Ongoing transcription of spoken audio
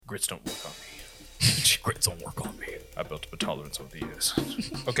Grits don't work on me. Grits don't work on me. I built up a tolerance over the years.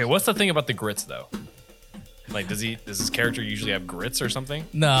 Okay, what's the thing about the grits though? Like, does this character usually have grits or something?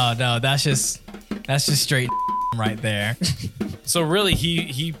 No, that's just straight right there. So really,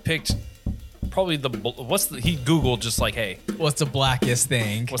 he picked probably he Googled just like, hey, What's the blackest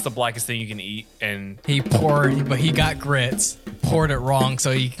thing? what's the blackest thing you can eat? And He got grits, poured it wrong,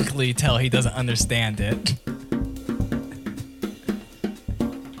 so you can clearly tell he doesn't understand it.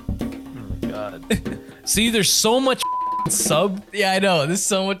 God, see, there's so much sub. Yeah, I know. There's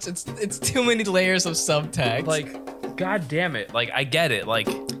so much. It's too many layers of subtext. Like, God damn it! Like, I get it. Like,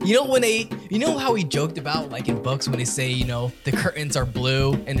 you know how he joked about like in books when they say, the curtains are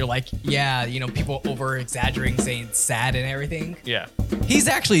blue and they're like, yeah, people over exaggerating saying it's sad and everything. yeah, He's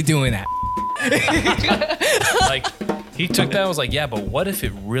actually doing that. like he took that and was like, yeah, but what if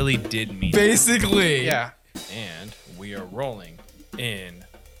it really did mean? Basically. Yeah. And we are rolling in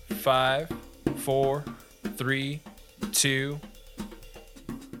 5, 4, 3, 2.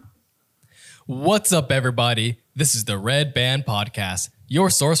 What's up, everybody? This is the Red Band Podcast, your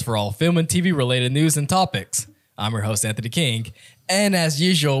source for all film and TV related news and topics. I'm your host, Anthony King. And as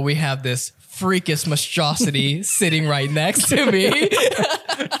usual, we have this freakish monstrosity sitting right next to me.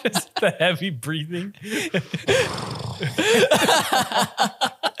 Just the heavy breathing.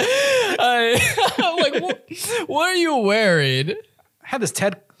 I'm like, what are you wearing? I had this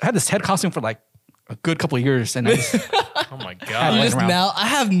Ted costume for like a good couple of years, and I Oh my I God. just- around. Now, I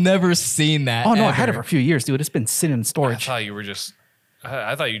have never seen that. oh no, I had it ever. for a few years, dude. It's been sitting in I storage. thought you were just.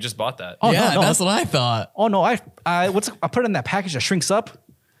 I thought you just bought that. Oh Yeah, no, that's what I thought. Oh no, I put it in that package that shrinks up,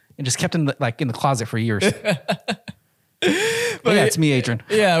 and just kept in the closet for years. But yeah, it's me, Adrian.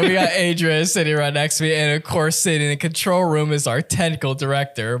 Yeah, we got Adrian sitting right next to me. And of course, sitting in the control room is our technical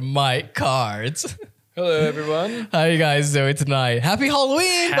director, Mike Cards. Hello, everyone. How you guys doing tonight? Happy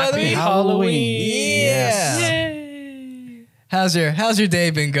Halloween, by the way. Happy Halloween. Yeah. Yay. How's your day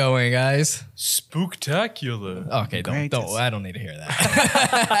been going, guys? Spooktacular. Okay, Great. I don't need to hear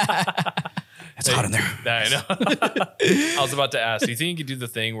that. It's hot in there. I know. I was about to ask. Do you think you could do the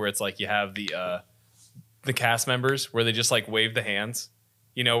thing where it's like you have the cast members where they just like wave the hands?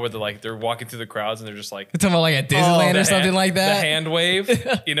 You know, where they're walking through the crowds and they're just like You're talking about like at Disneyland the or something hand- like that? The hand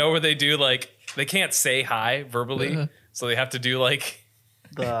wave. You know, where they do like they can't say hi verbally, so they have to do like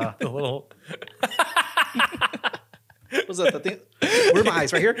The the little was that the thing? Where are my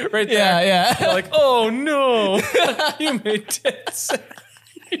eyes? Right here. right there. Yeah. They're like, oh no, you made tits.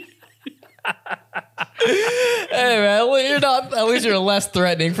 Hey man, at least you're less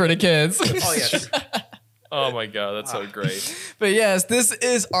threatening for the kids. Oh yes. Oh my God, that's so great. But yes, this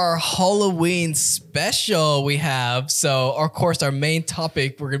is our Halloween special we have. So, of course, our main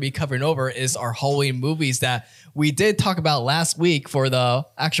topic we're going to be covering over is our Halloween movies that we did talk about last week for the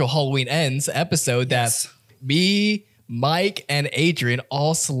actual Halloween Ends episode. Yes. That me, Mike, and Adrian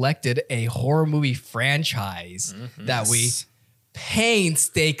all selected a horror movie franchise that we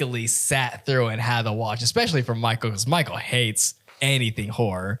painstakingly sat through and had to watch, especially for Michael, because Michael hates anything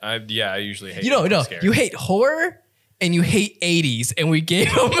horror. I usually hate. No, scary. you hate horror and you hate 80s, and we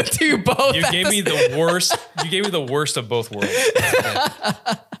gave them to you both. You gave me the worst. You gave me the worst of both worlds.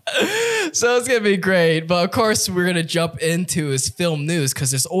 So it's gonna be great. But of course, we're gonna jump into his film news because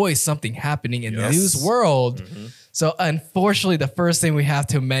there's always something happening in the Yes. news world. So unfortunately, the first thing we have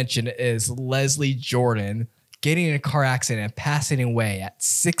to mention is Leslie Jordan getting in a car accident and passing away at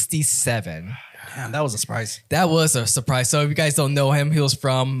 67. Damn, that was a surprise. That was a surprise. So if you guys don't know him, he was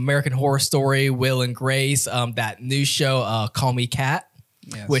from American Horror Story, Will and Grace, that new show, Call Me Kat,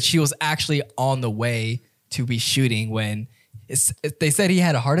 Yes. which he was actually on the way to be shooting when they said he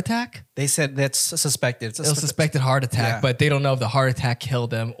had a heart attack. They said that's suspected. It's It was a suspected heart attack, Yeah. but they don't know if the heart attack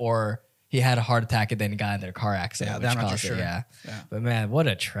killed him or he had a heart attack and then got in a car accident. Yeah, which I'm not too caused it, sure. Yeah. Yeah. But man, what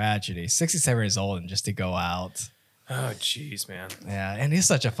a tragedy. 67 years old and just to go out. Oh jeez, man. Yeah, and he's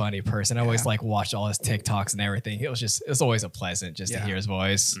such a funny person. I always like watched all his TikToks and everything. It was always a pleasant just to Yeah. hear his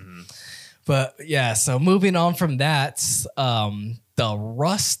voice. But yeah, so moving on from that, the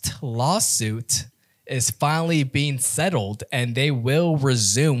Rust lawsuit is finally being settled and they will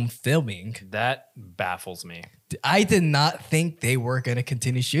resume filming. That baffles me. I did not think they were going to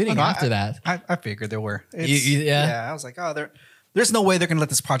continue shooting after that. I figured there were. Yeah? I was like, oh, there's no way they're gonna let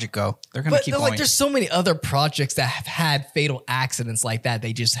this project go. They're gonna But keep they're going. like, there's so many other projects that have had fatal accidents like that.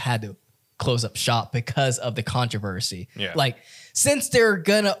 They just had to close up shop because of the controversy. Yeah. Like, since they're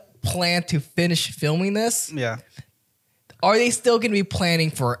gonna plan to finish filming this, yeah. are they still gonna be planning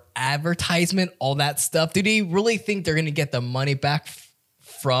for advertisement, all that stuff? Do they really think they're gonna get the money back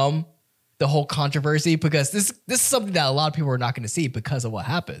from the whole controversy because this is something that a lot of people are not going to see because of what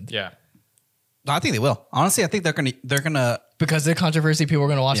happened. Yeah. No, I think they will. Honestly, I think they're gonna. Because of the controversy, people are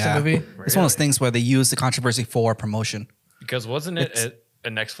going to watch the movie. It's one of those things where they use the controversy for promotion. Because wasn't it a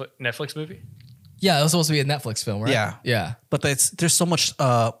Netflix movie? Yeah, it was supposed to be a Netflix film, right? Yeah. Yeah. But there's so much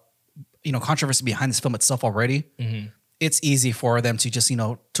controversy behind this film itself already. It's easy for them to just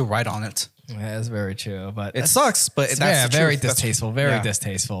to write on it. Yeah, that's very true. But It sucks, but it's that's the very truth. That's- distasteful. Very yeah.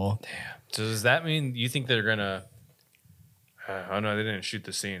 distasteful. So does that mean you think they're gonna? Oh no, they didn't shoot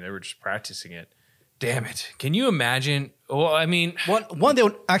the scene. They were just practicing it. Damn it! Can you imagine? Well, I mean, One they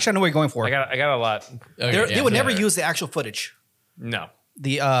would actually I know what you're going for. I got a lot. Okay, They would never yeah. use the actual footage. No,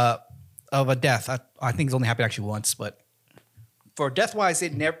 The of a death. I think it's only happened actually once, but for death wise,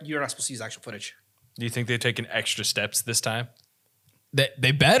 you're not supposed to use actual footage. do you think they've taken extra steps this time?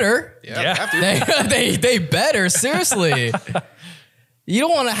 They better. Yeah. They better. Seriously. You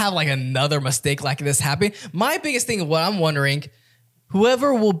don't want to have like another mistake like this happen. My biggest thing of what I'm wondering,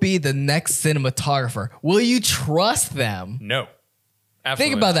 whoever will be the next cinematographer, will you trust them? No.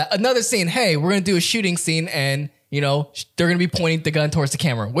 Absolutely. Think about that. Another scene. Hey, we're going to do a shooting scene and, they're going to be pointing the gun towards the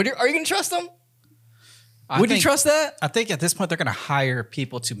camera. Are you going to trust them? Would you trust that? I think at this point they're gonna hire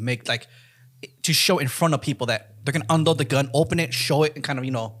people to make to show in front of people that they're gonna unload the gun, open it, show it, and kind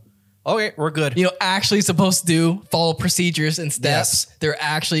of okay, we're good. Actually supposed to follow procedures and steps. Yes. They're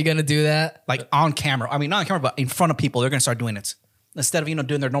actually going to do that. Like on camera. I mean, not on camera, but in front of people, they're gonna start doing it instead of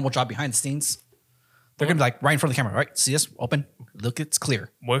doing their normal job behind the scenes. They're gonna be like right in front of the camera, right? See this? Open. Look, it's clear.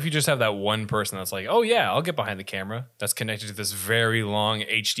 What if you just have that one person that's like, oh yeah, I'll get behind the camera. That's connected to this very long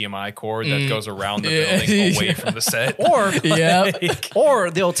HDMI cord that goes around the building away from the set. Or Yeah. or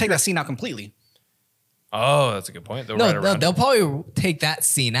they'll take that scene out completely. Oh, that's a good point. They'll No, ride no, around. they'll probably take that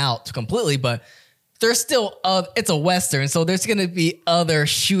scene out completely, but there's still it's a Western, so there's gonna be other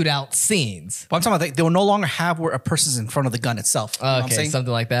shootout scenes. But I'm talking about they will no longer have where a person's in front of the gun itself. You know what I'm Okay, saying?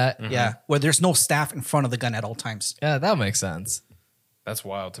 something like that. Yeah, where there's no staff in front of the gun at all times. Yeah, that makes sense. That's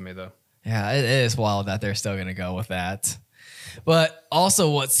wild to me though. Yeah, it is wild that they're still gonna go with that. But also,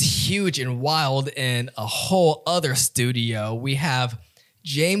 what's huge and wild in a whole other studio, we have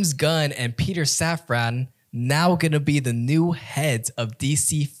James Gunn and Peter Safran now gonna be the new heads of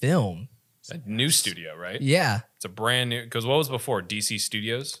DC Film. It's a new studio, right? Yeah, It's a brand new. Because what was before DC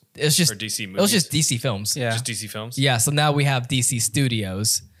Studios? it's just Or DC It was just movies? DC Films. Yeah. Just DC Films. Yeah, so now we have DC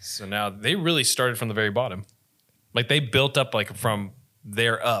Studios. So now they really started from the very bottom. Like they built up from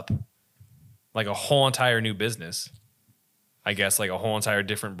there up, like a whole entire new business. I guess like a whole entire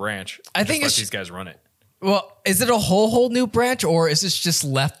different branch. I Just think let it's- these guys run it. Well, is it a whole new branch, or is this just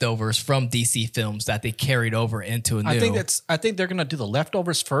leftovers from DC Films that they carried over into a new? I think they're gonna do the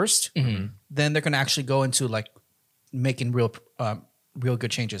leftovers 1st Then they're gonna actually go into making real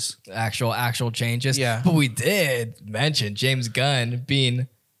good changes. actual changes. Yeah. But we did mention James Gunn being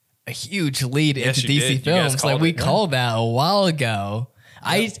a huge lead Yes, into you DC did. You guys Films. called We it. Yeah. called that a while ago.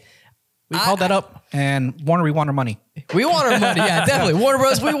 We called that up, and we want our money. We want our money. Yeah, definitely. Warner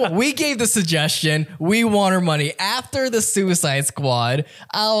Bros. We gave the suggestion. We want our money. After the Suicide Squad,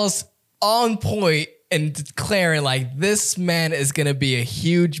 I was on point and declaring this man is going to be a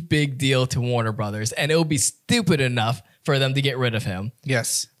huge, big deal to Warner Brothers, and it will be stupid enough for them to get rid of him.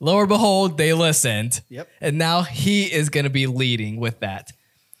 Yes. Lo and behold, they listened. Yep. And now he is going to be leading with that.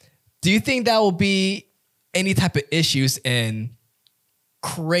 Do you think that will be any type of issues in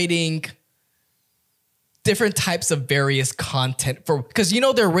creating different types of various content because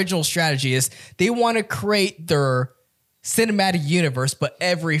their original strategy is they want to create their cinematic universe, but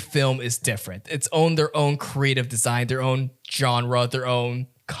every film is different. It's their own creative design, their own genre, their own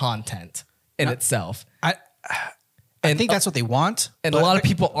content in itself. I think that's what they want. And a lot of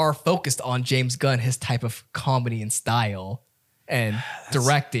people are focused on James Gunn, his type of comedy and style and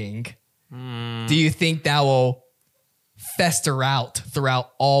directing. Do you think that will fester out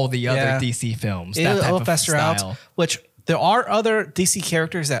throughout all the other DC films? It'll fester out. Which there are other DC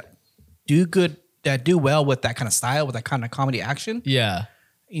characters that do well with that kind of style, with that kind of comedy action. Yeah.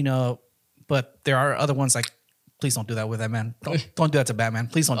 But there are other ones please don't do that with that man. Don't do that to Batman.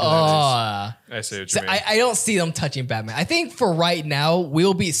 Please don't do that. I see what you So mean. I don't see them touching Batman. I think for right now,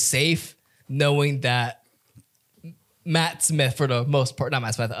 we'll be safe knowing that Matt Smith, for the most part, not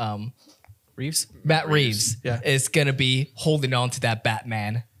Matt Smith, Reeves. Matt Reeves Yeah. is going to be holding on to that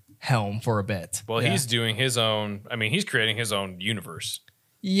Batman helm for a bit. Well, he's doing his own. I mean, he's creating his own universe.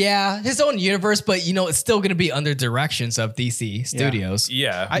 Yeah, his own universe, but it's still going to be under directions of DC Studios.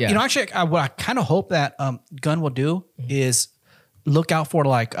 Yeah. Actually, what I kind of hope that Gunn will do is look out for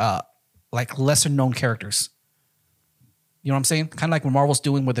like lesser known characters. You know what I'm saying? Kind of like what Marvel's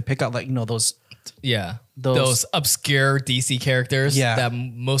doing, where they pick out like those. Yeah. Those- Those obscure DC characters Yeah. that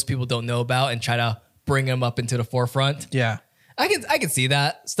most people don't know about and try to bring them up into the forefront. Yeah. I can see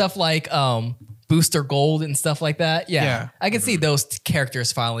that. Stuff like Booster Gold and stuff like that. Yeah. Yeah. I can see those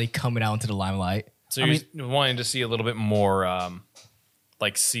characters finally coming out into the limelight. So you're wanting to see a little bit more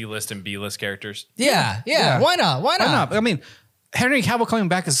like C-list and B-list characters. Yeah. Yeah. Why not? Why Why not? not? I mean, Henry Cavill coming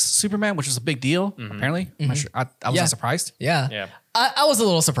back as Superman, which is a big deal. Apparently, I'm not sure. I was Yeah. not surprised. Yeah. Yeah. I was a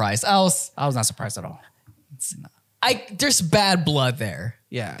little surprised. I was not surprised at all. There's bad blood there.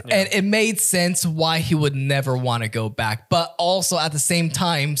 Yeah. And it made sense why he would never want to go back. But also at the same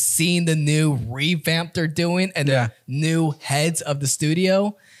time, seeing the new revamp they're doing and Yeah. the new heads of the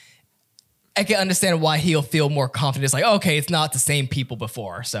studio, I can understand why he'll feel more confident. It's like, okay, it's not the same people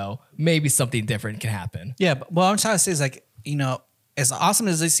before. So maybe something different can happen. Yeah, but what I'm trying to say is like, as awesome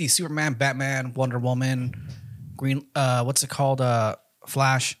as they see Superman, Batman, Wonder Woman, Green, what's it called?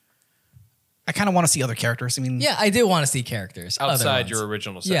 Flash. I kind of want to see other characters. I mean, Yeah, I do want to see characters. other Outside ones. your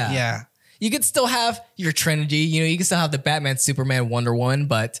original set. Yeah. yeah. You could still have your Trinity. You can still have the Batman, Superman, Wonder Woman,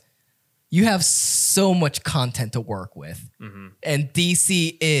 but you have so much content to work with. And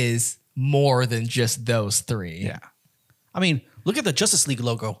DC is more than just those three. Yeah. I mean, look at the Justice League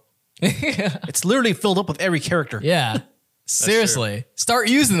logo. It's literally filled up with every character. Yeah. Seriously. Start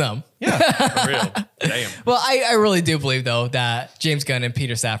using them. For real. Damn. Well, I really do believe, though, that James Gunn and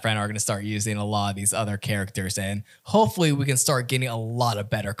Peter Safran are going to start using a lot of these other characters. And hopefully we can start getting a lot of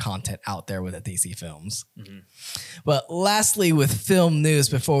better content out there with the DC films. But lastly, with film news,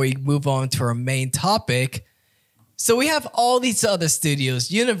 before we move on to our main topic, so we have all these other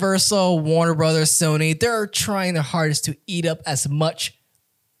studios, Universal, Warner Brothers, Sony. They're trying their hardest to eat up as much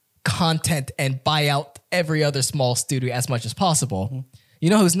content and buy out every other small studio as much as possible. You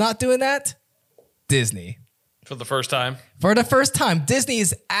know who's not doing that? Disney. For the first time. For the first time, Disney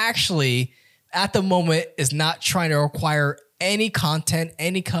is actually, at the moment, is not trying to acquire any content,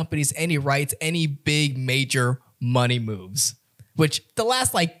 any companies, any rights, any big major money moves, which the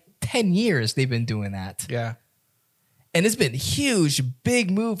last 10 years they've been doing that. Yeah. And it's been huge,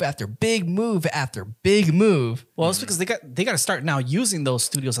 big move after big move after big move. Well, it's because they got to start now using those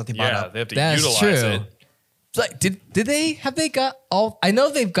studios that they bought Yeah, up. they have to That's utilize true. it. It's like, have they got all, I know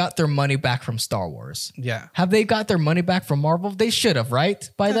they've got their money back from Star Wars. Yeah. Have they got their money back from Marvel? They should have, right?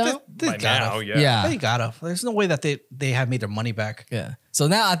 By now? They By gotta. now, yeah. Yeah. They gotta. There's no way that they have made their money back. Yeah. So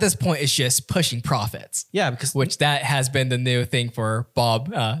now at this point, it's just pushing profits, Yeah, because which that has been the new thing for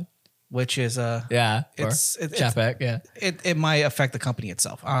Bob. which is Yeah. It's- or it's- Chapek, yeah. it might affect the company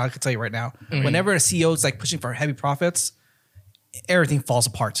itself. I can tell you right now. Whenever a CEO is pushing for heavy profits, everything falls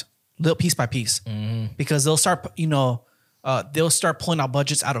apart, little piece by piece, because they'll start they'll start pulling out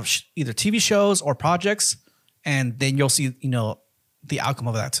budgets out of either TV shows or projects, and then you'll see the outcome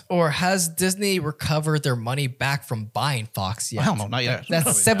of that. Or has Disney recovered their money back from buying Fox yet? Hell no, not yet.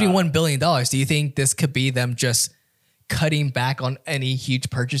 That's Probably $71 billion. Do you think this could be them just cutting back on any huge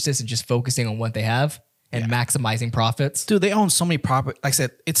purchases and just focusing on what they have and maximizing profits? Dude, they own so many properties. Like I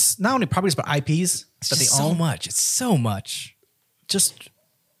said, it's not only properties but IPs that they It's so own. much. It's so much. Just,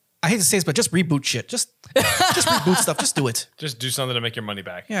 I hate to say this, but just reboot shit. Just reboot stuff. Just do it. Just do something to make your money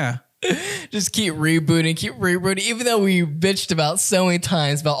back. Yeah. Just keep rebooting, even though we bitched about so many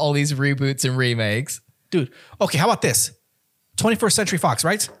times about all these reboots and remakes. Dude, okay, how about this? 21st Century Fox,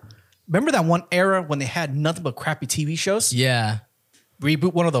 right? Remember that one era when they had nothing but crappy TV shows? Yeah.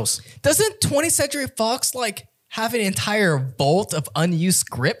 Reboot one of those. Doesn't 20th Century Fox have an entire vault of unused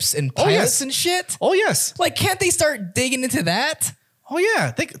scripts and Oh, pilots yes. and shit? Oh, yes. Can't they start digging into that? Oh,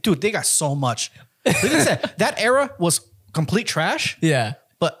 yeah. They got so much. Like I said, that era was complete trash, Yeah.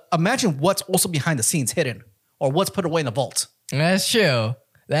 but imagine what's also behind the scenes hidden or what's put away in the vault. That's true.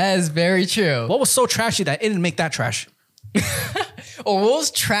 That is very true. What was so trashy that it didn't make that trash? Or what was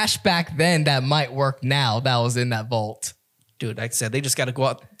trash back then that might work now that was in that vault? Dude, like I said, they just got to go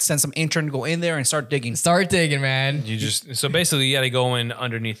out, send some intern to go in there and start digging. Start digging, man. So basically you got to go in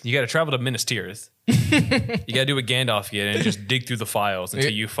underneath. You got to travel to Minas Tirith. You got to do what Gandalf did and just dig through the files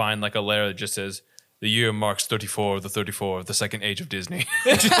until you find a letter that just says the year marks 34 of the 34 of the second age of Disney.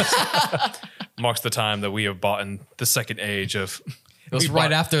 Marks the time that we have bought in the second age of. It was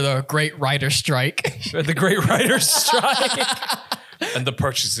right after the Great Writer's Strike. The Great Writer's Strike and the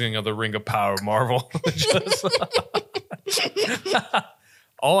purchasing of the Ring of Power Marvel.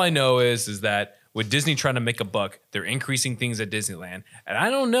 All I know is that with Disney trying to make a buck, they're increasing things at Disneyland. And I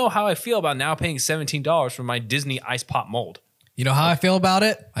don't know how I feel about now paying $17 for my Disney Ice Pop mold. You know how I feel about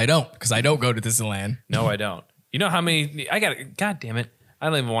it? I don't, because I don't go to Disneyland. No, I don't. You know how many God damn it. I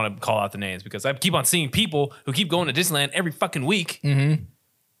don't even want to call out the names because I keep on seeing people who keep going to Disneyland every fucking week.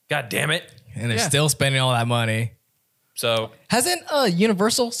 God damn it. And they're still spending all that money. So Hasn't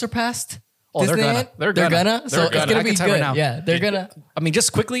Universal surpassed Oh, they're gonna. Disneyland? They're They're gonna. gonna. So They're it's gonna. gonna I be can tell you good. right now. Yeah, they're gonna. I mean,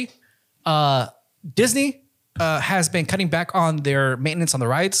 just quickly, Disney has been cutting back on their maintenance on the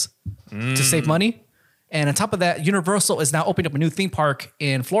rides to save money. And on top of that, Universal is now opening up a new theme park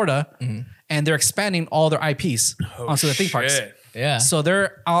in Florida, and they're expanding all their IPs onto the theme parks. shit. Yeah. So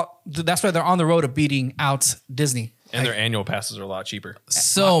they're out. That's why they're on the road of beating out Disney. And their annual passes are a lot cheaper.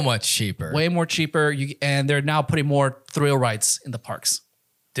 So much cheaper. Way more cheaper. And they're now putting more thrill rides in the parks.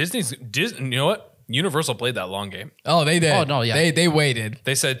 Disney. You know what? Universal played that long game. Oh, they did. Oh, no, yeah. They waited.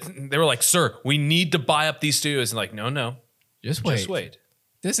 They said they were like, "Sir, we need to buy up these studios." And like, no, Just wait. just wait.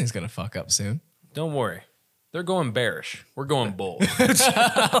 Disney's gonna fuck up soon. Don't worry. They're going bearish. We're going bull.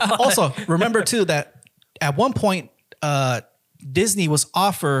 Also, remember too that at one point, Disney was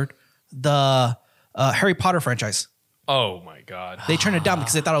offered the Harry Potter franchise. Oh my god. They turned it down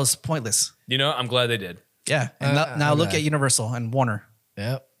because they thought it was pointless. You know, I'm glad they did. Yeah. And now look at Universal and Warner.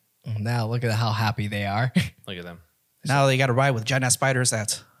 Yep. Now look at how happy they are. Look at them. Now they got to ride with giant ass spiders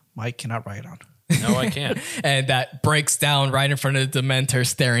that Mike cannot ride on. No, I can't. And that breaks down right in front of the Dementor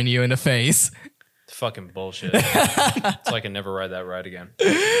staring you in the face. It's fucking bullshit. So I can never ride that ride again.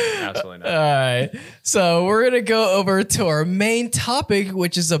 Absolutely not. All right. So we're going to go over to our main topic,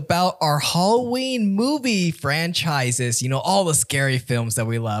 which is about our Halloween movie franchises. You know, all the scary films that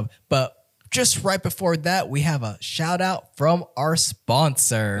we love. But just right before that, we have a shout out from our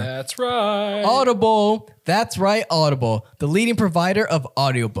sponsor. That's right. Audible. That's right, Audible, the leading provider of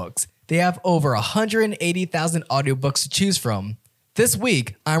audiobooks. They have over 180,000 audiobooks to choose from. This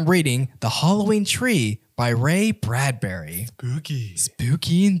week, I'm reading The Halloween Tree by Ray Bradbury. Spooky.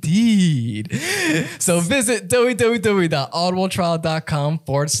 Spooky indeed. So visit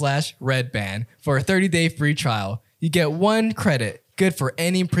www.audibletrial.com/redband for a 30-day free trial. You get 1 credit, good for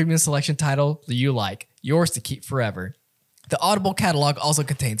any premium selection title you like, yours to keep forever. The Audible catalog also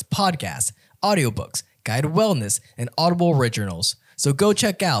contains podcasts, audiobooks, guided wellness, and Audible originals. So go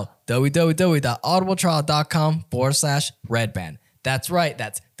check out www.audibletrial.com/redband. That's right.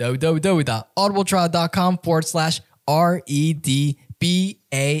 That's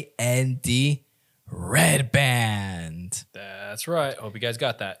www.audibletrial.com/REDBAND Red Band. That's right. Hope you guys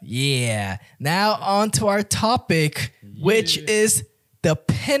got that. Yeah. Now on to our topic, which is the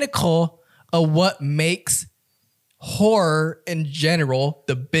pinnacle of what makes horror in general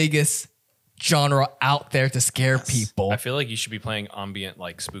the biggest genre out there to scare people. I feel like you should be playing ambient,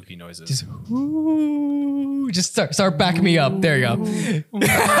 like spooky noises. Just start backing me up. There you go. No,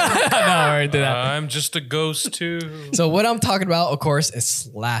 I already did that. I'm just a ghost too. So what I'm talking about, of course, is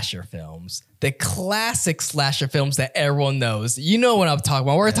slasher films. The classic slasher films that everyone knows. You know what I'm talking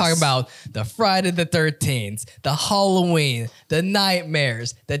about. We're talking about the Friday the 13th, the Halloween, the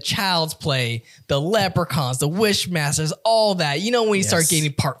Nightmares, the Child's Play, the Leprechauns, the Wishmasters, all that. You know when you start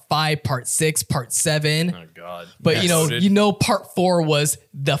getting part 5, part 6, part 7. Oh God. But you know part 4 was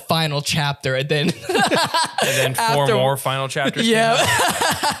the final chapter, and then And then 4 more final chapters. yeah,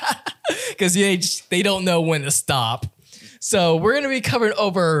 because they don't know when to stop. So we're going to be covering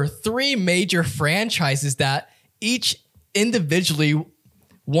over 3 major franchises that each individually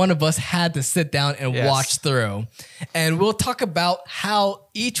one of us had to sit down and watch through. And we'll talk about how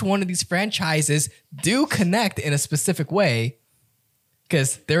each one of these franchises do connect in a specific way,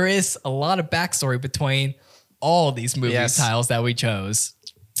 because there is a lot of backstory between all these movie titles that we chose.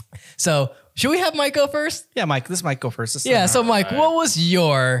 So should we have Mike go first? Yeah, Mike. This might go first. So Mike, what was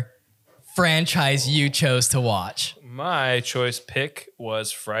your franchise you chose to watch? My choice pick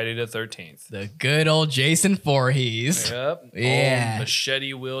was Friday the 13th. The good old Jason Voorhees. Yep. Yeah. Old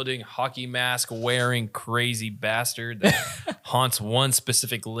machete wielding, hockey mask wearing crazy bastard that haunts one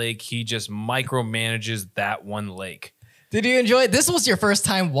specific lake. He just micromanages that one lake. Did you enjoy it? This was your first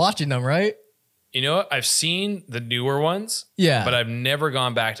time watching them, right? You know what? I've seen the newer ones. Yeah. But I've never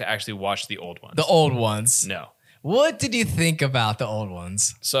gone back to actually watch the old ones. The old ones. No. What did you think about the old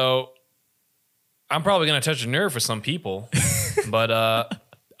ones? So I'm probably going to touch a nerve for some people, but I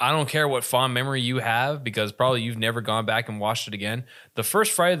don't care what fond memory you have, because probably you've never gone back and watched it again. The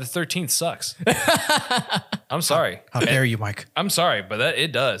first Friday the 13th sucks. I'm sorry. How dare you, Mike? I'm sorry, but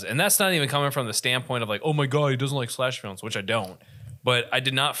it does. And that's not even coming from the standpoint of like, oh my God, he doesn't like slash films, which I don't. But I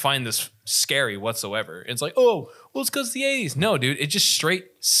did not find this scary whatsoever. It's like, oh, well, it's because of the 80s. No, dude, it just straight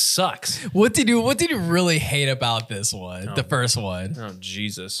sucks. What did you really hate about this one? The first one? Oh,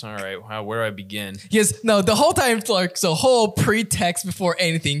 Jesus. All right. Where do I begin? Yes, no, the whole time, like, so whole pretext before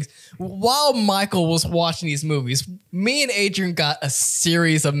anything, while Michael was watching these movies, me and Adrian got a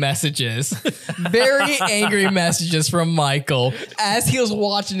series of messages, very angry messages from Michael as he was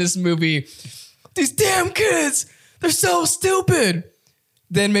watching this movie. These damn kids, they're so stupid.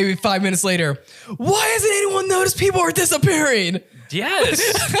 Then maybe 5 minutes later, why hasn't anyone noticed people are disappearing? Yes.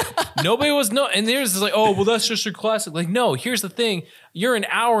 Nobody was and there's like, oh, well, that's just your classic. Like, no, here's the thing. You're an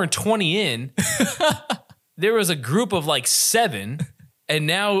hour and 20 in. There was a group of like 7, and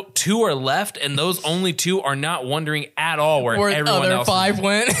now 2 are left, and those only 2 are not wondering at all where everyone other else 5 is.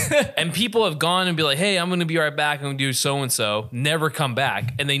 went. And people have gone and be like, hey, I'm going to be right back. I'm going to do so-and-so. Never come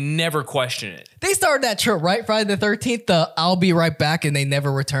back. And they never question it. They started that trip, right? Friday the 13th, the I'll be right back, and they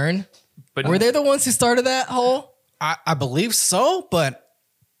never return. But Were they the ones who started that whole? I believe so, but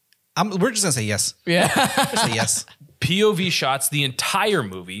we're just gonna say yes. Yeah. Just say yes. POV shots the entire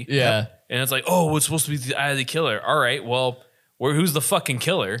movie. Yeah. And it's like, oh, it's supposed to be the eye of the killer. All right, well, who's the fucking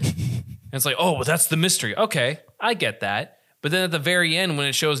killer? And it's like, oh, well, that's the mystery. Okay, I get that. But then at the very end, when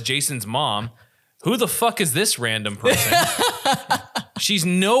it shows Jason's mom, who the fuck is this random person? She's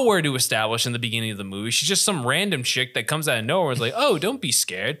nowhere to establish in the beginning of the movie. She's just some random chick that comes out of nowhere and is like, oh, don't be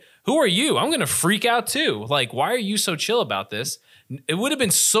scared. Who are you? I'm going to freak out too. Like, why are you so chill about this? It would have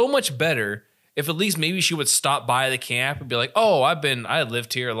been so much better if at least maybe she would stop by the camp and be like, oh, I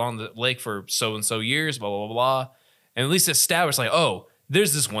lived here along the lake for so-and-so years, blah, blah, blah, blah. And at least establish like, oh,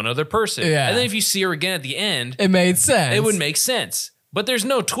 there's this one other person. Yeah. And then if you see her again at the end, It made sense. it would make sense. But there's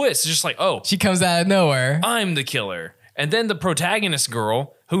no twist. It's just like, oh, She comes out of nowhere. I'm the killer. And then the protagonist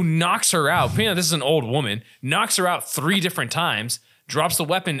girl who knocks her out, you know, this is an old woman, knocks her out 3 different times, drops the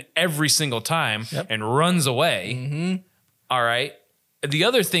weapon every single time, and runs away. All right. The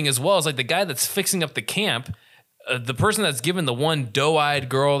other thing as well is like the guy that's fixing up the camp, the person that's given the one doe-eyed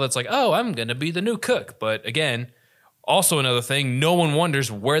girl that's like, oh, I'm going to be the new cook. But again, also another thing, no one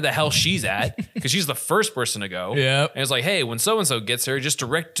wonders where the hell she's at because she's the first person to go. Yep. And it's like, hey, when so-and-so gets her, just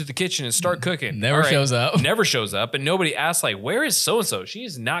direct to the kitchen and start cooking. Never All right. shows up. Never shows up. And nobody asks like, where is so-and-so? She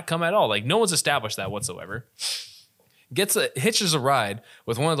has not come at all. Like no one's established that whatsoever. Hitches a ride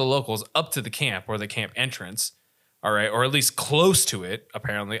with one of the locals up to the camp or the camp entrance. All right. Or at least close to it,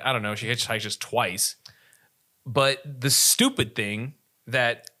 apparently. I don't know. She hitchhikes twice. But the stupid thing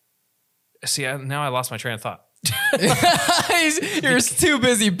that, now I lost my train of thought. You're too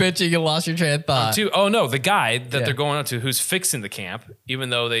busy bitching and lost your train of thought. Oh no, the guy that they're going up to who's fixing the camp, even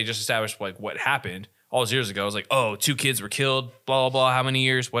though they just established like what happened all those years ago. It was like, oh, 2 kids were killed, blah, blah, blah, how many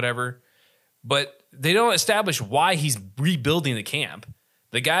years, whatever. But they don't establish why he's rebuilding the camp.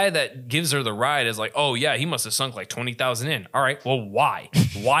 The guy that gives her the ride is like, oh yeah, he must have sunk like 20,000 in. All right, well, why?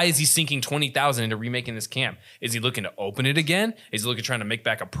 Why is he sinking 20,000 into remaking this camp? Is he looking to open it again? Is he looking trying to make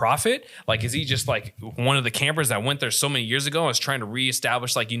back a profit? Like, is he just like one of the campers that went there so many years ago and was trying to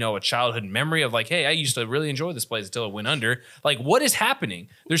reestablish like, you know, a childhood memory of like, hey, I used to really enjoy this place until it went under. Like, what is happening?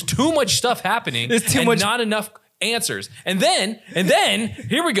 There's too much stuff happening. There's too much, not enough answers. And then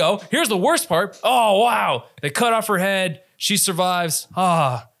here we go. Here's the worst part. Oh wow, they cut off her head. She survives.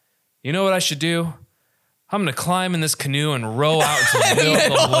 You know what I should do? I'm gonna climb in this canoe and row out into the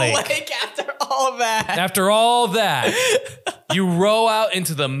middle of the lake. After all of that. After all that, you row out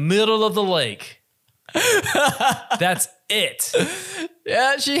into the middle of the lake. That's it.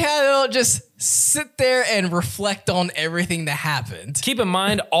 Yeah, she had to just sit there and reflect on everything that happened. Keep in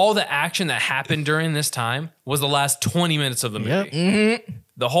mind, all the action that happened during this time was the last 20 minutes of the movie.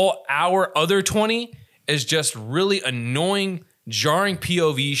 The whole other 20 is just really annoying, jarring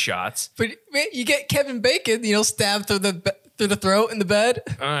POV shots. But man, you get Kevin Bacon, stabbed through the throat in the bed.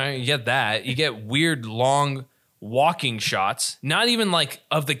 All right, you get that. You get weird, long walking shots. Not even like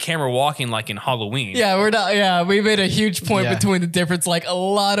of the camera walking like in Halloween. Yeah, we're not. Yeah, we made a huge point between the difference. Like a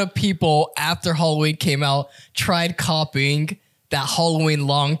lot of people after Halloween came out tried copying that Halloween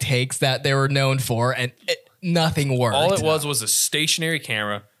long takes that they were known for, and nothing worked. All it was a stationary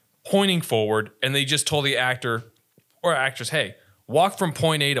camera pointing forward, and they just told the actor or actress, hey, walk from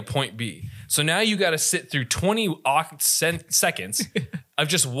point A to point B. So now you got to sit through 20 seconds of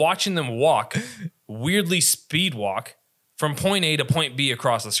just watching them walk, weirdly speed walk from point A to point B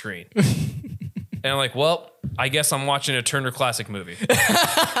across the screen. And I'm like, well, I guess I'm watching a Turner Classic movie.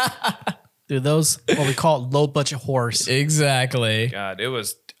 Dude, those what we call low budget horrors. Exactly. God, it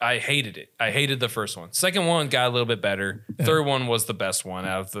was. I hated it. I hated the first one. Second one got a little bit better. Third one was the best one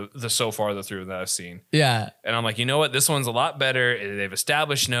out of the so far the three that I've seen. Yeah. And I'm like, you know what? This one's a lot better. They've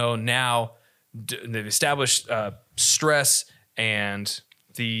established they've established stress and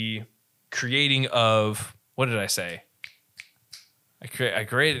the creating of, what did I say? I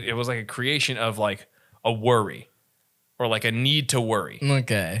created, it was like a creation of like a worry or like a need to worry.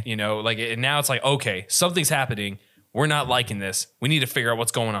 Okay. You know, like, and now it's like, okay, something's happening. We're not liking this. We need to figure out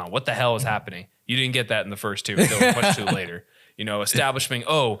what's going on. What the hell is happening? You didn't get that in the first two. They'll push to it later. You know, establishing,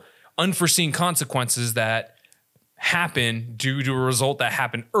 unforeseen consequences that happen due to a result that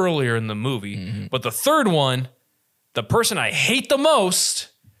happened earlier in the movie. Mm-hmm. But the third one, the person I hate the most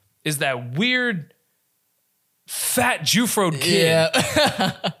is that weird fat Jufro kid.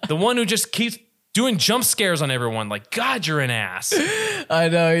 Yeah. The one who just keeps doing jump scares on everyone. Like, God, you're an ass. I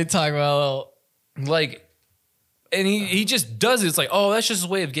know you're talking about like, and he just does it. It's like, oh, that's just his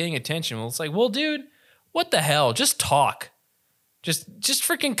way of getting attention. Well, it's like, well, dude, what the hell? Just talk. Just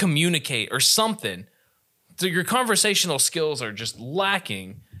freaking communicate or something. So your conversational skills are just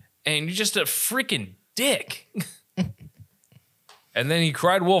lacking, and you're just a freaking dick. And then he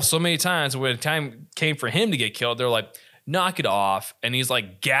cried wolf so many times. When the time came for him to get killed, they're like, knock it off. And he's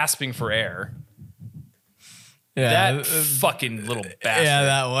like gasping for air. yeah, That fucking little bastard. yeah,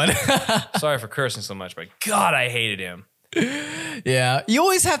 that one. Sorry for cursing so much, but God, I hated him. Yeah, you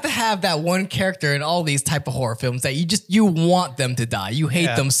always have to have that one character in all these type of horror films that you want them to die. You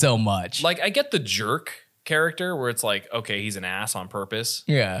hate them so much. Like, I get the jerk character where it's like, okay, he's an ass on purpose.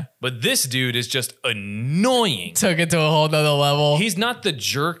 Yeah, But this dude is just annoying. took it to a whole nother level. He's not the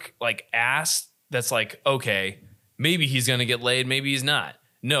jerk, like, ass that's like, okay, maybe he's going to get laid, maybe he's not.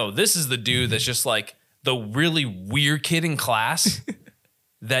 No, this is the dude that's just like the really weird kid in class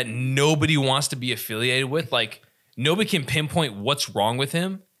that nobody wants to be affiliated with. Like, nobody can pinpoint what's wrong with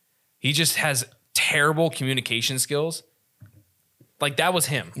him. He just has terrible communication skills. Like, that was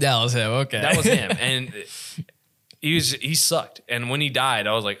him. That was him. Okay, That was him. And he sucked. And when he died,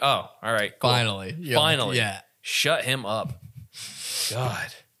 I was like, oh, all right, cool. Finally. Finally. Yeah. Shut him up. God.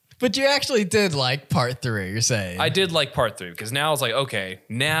 But you actually did like part 3, you're saying. I did like part 3 because now I was like, okay,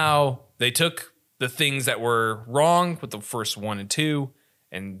 now they took the things that were wrong with the first 1 and 2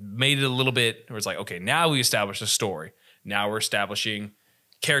 and made it a little bit, where it's like, okay, now we established a story. Now we're establishing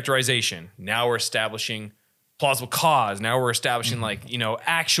characterization. Now we're establishing plausible cause. Now we're establishing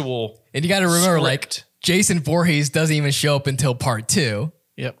actual. And you got to remember, script. like, Jason Voorhees doesn't even show up until part 2.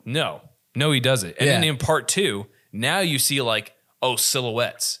 Yep. No, he doesn't. And then in part 2, now you see like,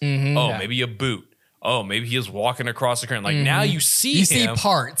 silhouettes. Maybe a boot. Oh, maybe he was walking across the current. Like now you see You him, see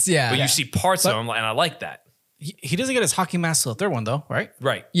parts, yeah. but you see parts of him, and I like that. He doesn't get his hockey mask till the third one, though, right?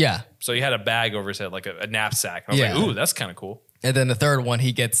 Right. Yeah. So he had a bag over his head, like a knapsack. And I was like, ooh, that's kind of cool. And then the third one,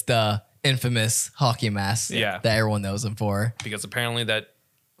 he gets the infamous hockey mask Yeah. that everyone knows him for. Because apparently that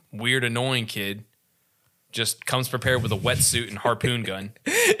weird, annoying kid just comes prepared with a wetsuit and harpoon gun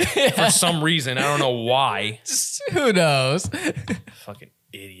for some reason. I don't know why. Who knows? Fucking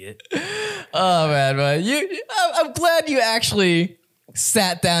idiot. Oh man, but I'm glad you actually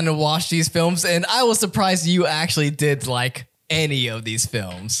sat down and watched these films, and I was surprised you actually did like any of these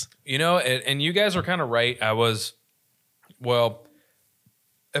films. You know, and you guys were kind of right.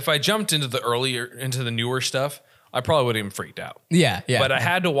 If I jumped into the newer stuff, I probably would have even freaked out. Yeah. But I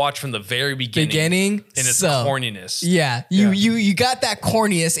had to watch from the very beginning in its corniness. Yeah, you got that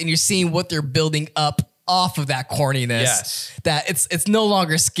corniness, and you're seeing what they're building up off of that corniness. Yes. That it's no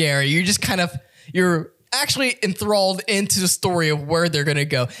longer scary. You're just you're actually enthralled into the story of where they're gonna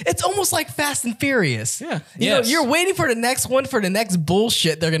go. It's almost like Fast and Furious. Yeah. You know, you're waiting for the next one, for the next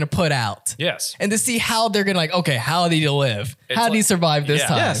bullshit they're gonna put out. Yes. And to see how they're gonna how did he live? It's How did he like- survive this yeah.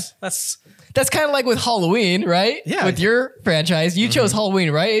 time? Yes. That's kind of like with Halloween, right? Yeah. With your franchise, you chose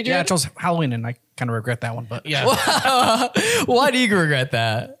Halloween, right, Adrian? Yeah, I chose Halloween, and I kind of regret that one. But yeah, Why do you regret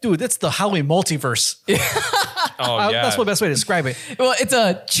that? dude, that's the Halloween multiverse. Oh, yeah. That's the best way to describe it. Well, it's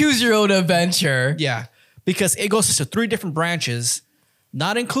a choose your own adventure. Yeah, because it goes to 3 different branches,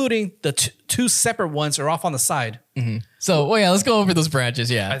 not including the 2 separate ones are off on the side. So, let's go over those branches.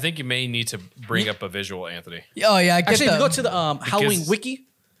 I Yeah. think you may need to bring up a visual, Anthony. Oh, yeah. I get Actually, if you the- go to the Halloween wiki,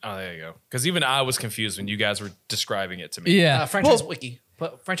 Oh, there you go. Because even I was confused when you guys were describing it to me. yeah. franchise Well, wiki,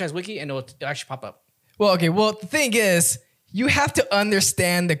 put franchise wiki, and it'll actually pop up. okay. Well, the thing is, you have to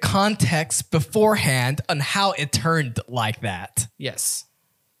understand the context beforehand on how it turned like that. Yes.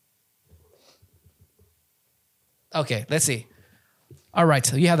 Okay, let's see. All right,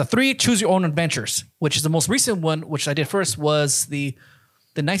 so you have the 3 choose your own adventures, which is the most recent one, which I did first was the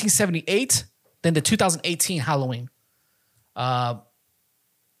 1978, then the 2018 Halloween.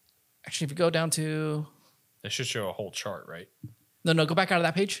 Actually, if you go down to It should show a whole chart, right? no, go back out of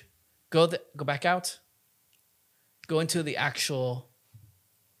that page. Go back out. Go into the actual,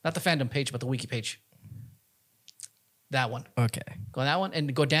 not the fandom page, but the wiki page. That one. Okay. Go on that one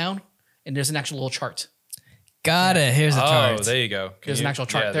and go down, and there's an actual little chart. Got it. Here's the chart. Oh, there you go. There's an actual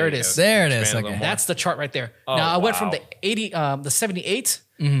chart. There it is. There it is. Expand a Okay. little more. That's the chart right there. Oh, now I went from wow. the 80, the 78,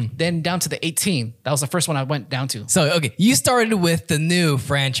 then down to the 18. That was the first one I went down to, So, okay, you started with the new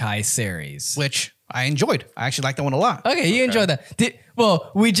franchise series. which I enjoyed. I actually liked that one a lot. Okay, you enjoyed that.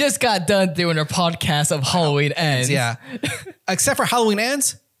 Well, we just got done doing our podcast of Halloween Ends. Yeah. Except for Halloween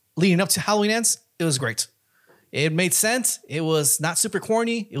Ends, leading up to Halloween Ends, it was great. It made sense. It was not super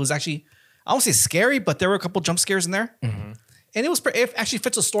corny. It was actually, I won't say scary, but there were a couple jump scares in there. And it actually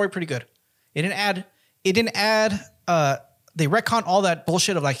fits the story pretty good. It didn't add, they retconned all that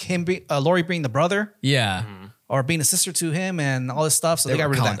bullshit of like him, Laurie being the brother Yeah. or being a sister to him and all this stuff. So they got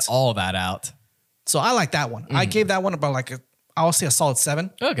rid of conned that. all that out. So I like that one. I gave that one about like, I'll say a solid 7.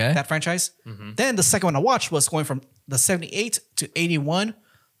 Okay. That franchise. Then the second one I watched was going from the 78 to 81,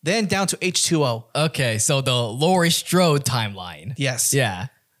 then down to H2O. Okay, so the Laurie Strode timeline. Yes. Yeah.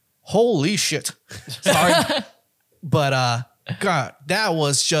 Holy shit. Sorry. But God, that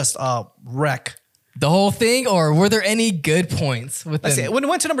was just a wreck. The whole thing, or were there any good points I say within? when it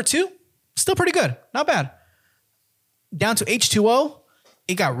went to number 2, still pretty good. Not bad. Down to H2O,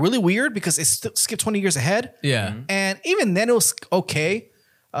 it got really weird because it skipped 20 years ahead. Yeah. And even then it was okay.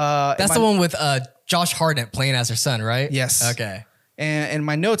 That's the one with Josh Hartnett playing as her son, right? Yes. Okay. And in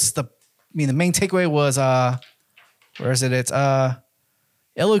my notes, the main takeaway was where is it? It's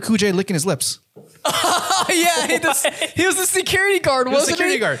LL Cool J licking his lips. Oh yeah, he was the security guard, was wasn't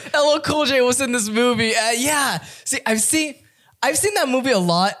security he? guard. LL Cool J was in this movie. Yeah. See, I've seen that movie a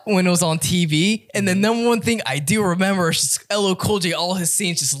lot when it was on TV, and the number one thing I do remember is just LL Cool J, all his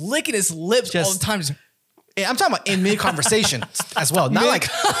scenes, just licking his lips all the time. Just, Yeah, I'm talking about in mid conversation as well. Not like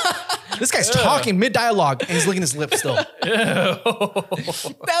this guy's talking mid dialogue and he's licking his lips still. that's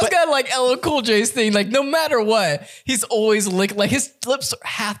kind of like LL Cool J's thing. Like no matter what, he's always licking. Like his lips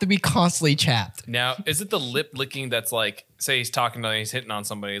have to be constantly chapped. Now, is it the lip licking that's like, say he's talking to, he's hitting on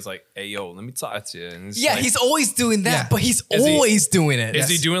somebody, he's like, hey, yo, let me talk to you. And it's Yeah, like, he's always doing that, Yeah. but he's Is he- always doing it. Is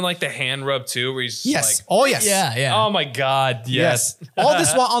he doing like the hand rub too, where he's Yes. like, Oh yes. Yeah, yeah. oh my God, yes. All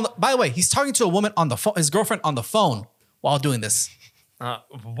this while on the, by the way, he's talking to a woman on the phone, his girlfriend on the phone while doing this.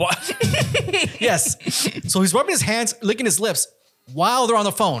 What? Yes. So he's rubbing his hands, licking his lips while they're on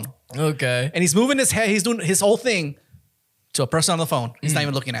the phone. Okay. And he's moving his head, he's doing his whole thing to a person on the phone. He's not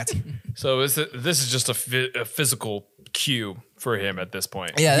even looking at. So this is just a physical cue for him at this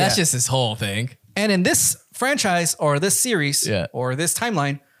point. Yeah, that's Yeah. just his whole thing. And in this franchise or this series Yeah. or this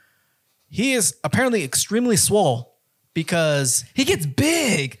timeline, he is apparently extremely swole because He gets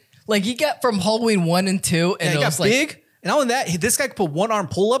big. Like he got from Halloween 1 and 2, and he it got was like, big. And not only that, this guy could put one arm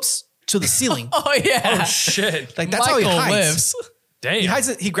pull-ups to the ceiling. oh yeah, Shit. Like that's how he Michael hides. lives. Damn. He hides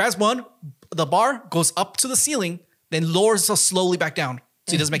it. He grabs one, the bar goes up to the ceiling, then lowers it slowly back down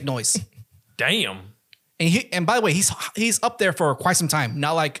so he doesn't make noise. Damn. And by the way, he's up there for quite some time,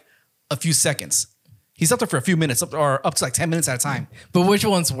 not like a few seconds. He's up there for a few minutes, or up to like 10 minutes at a time. But which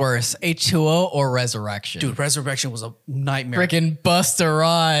one's worse, H2O or Resurrection? Dude, Resurrection was a nightmare. Freaking Busta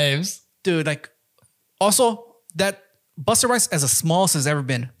Rhymes. Dude, like, also that Busta Rhymes as the smallest has ever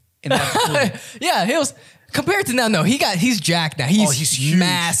been in that movie. Yeah, he was compared to now. No, he's jacked now. He's huge.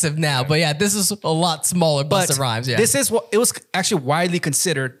 massive now. But yeah, this is a lot smaller. But Busta Rhymes. Yeah, this is what it was actually widely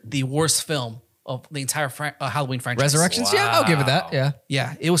considered the worst film of the entire Halloween franchise. Resurrections. Yeah, I'll give it that. Yeah.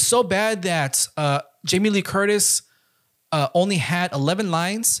 Yeah, it was so bad that Jamie Lee Curtis only had 11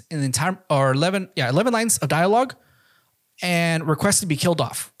 lines in the entire, or 11 lines of dialogue, and requested to be killed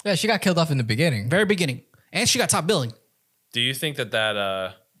off. Yeah, she got killed off in the beginning. Very beginning, and she got top billing. Do you think that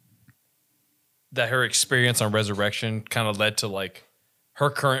her experience on Resurrection kind of led to like her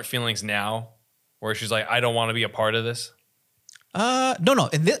current feelings now, where she's like, I don't want to be a part of this? No.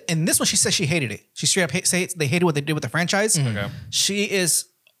 In this one, she says she hated it. She straight up say they hated what they did with the franchise. Okay. She is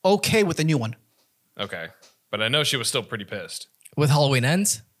okay with the new one. Okay. But I know she was still pretty pissed. With Halloween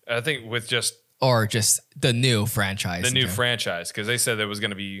Ends I think with just or just the new franchise. the new Okay. franchise, because they said it was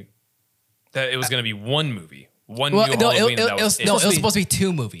going to be one movie, one Well, new no, Halloween. it and that was it. no, it was supposed to be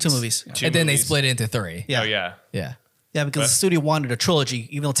 2 movies. 2 movies. Two and then they movies. split it into 3. Yeah. Oh yeah, Yeah. Yeah, because the studio wanted a trilogy,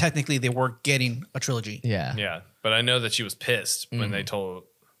 even though technically they weren't getting a trilogy. Yeah. yeah. But I know that she was pissed when they told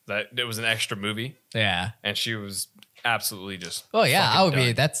that it was an extra movie, Yeah. and she was absolutely just. Oh yeah, fucking I would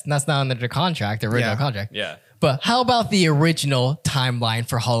be. done. That's not under the contract, the original Yeah. contract. Yeah. But how about the original timeline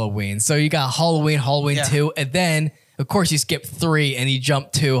for Halloween? So you got Halloween Yeah. 2, and then Of course, you skip 3 and you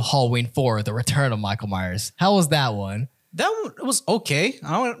jump to Halloween 4, The Return of Michael Myers. How was that one? That one, it was okay.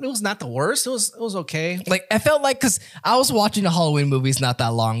 It was not the worst. It was okay. Like, I felt like, because I was watching the Halloween movies not that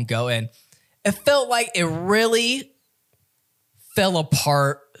long ago, and it felt like it really fell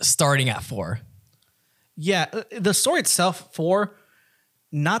apart starting at 4. Yeah, the story itself, 4,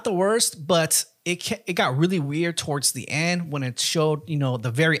 not the worst, but it got really weird towards the end when it showed,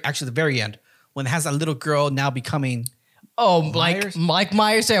 the very end, when it has that little girl now becoming Myers? Mike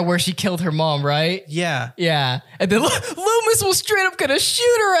Myers, yeah, where she killed her mom, right? Yeah. Yeah. And then Loomis was straight up gonna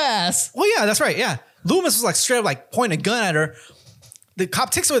shoot her ass. Well, yeah, that's right. Yeah. Loomis was like straight up like pointing a gun at her. The cop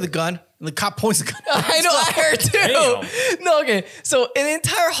takes away the gun, and the cop points the gun. I know, I heard too. Damn. No, okay. So in the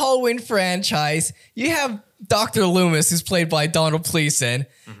entire Halloween franchise, you have Dr. Loomis, who's played by Donald Pleasence.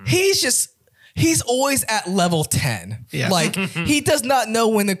 He's always at level 10. Yes. Like, he does not know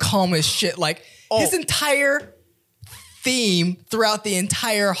when to calm his shit. Like, his entire theme throughout the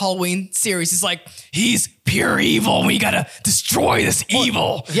entire Halloween series is like, he's pure evil. We gotta destroy this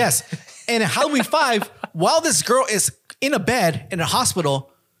evil. Yes. And in Halloween 5, while this girl is in a bed in a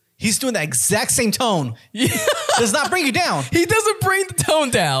hospital, he's doing that exact same tone. Yeah. Does not bring you down. He doesn't bring the tone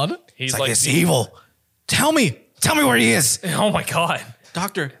down. He's Like, it's evil. Tell me where he is. oh my God.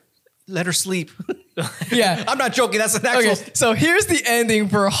 Doctor, let her sleep. Yeah. I'm not joking. That's an actual. Okay, so here's the ending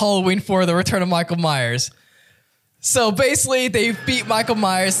for Halloween 4, The Return of Michael Myers. So basically, they beat Michael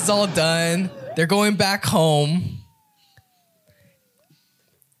Myers. It's all done. They're going back home.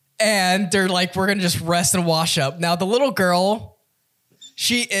 And they're like, we're going to just rest and wash up. Now, the little girl,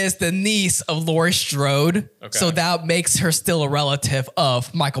 she is the niece of Laurie Strode. Okay. So that makes her still a relative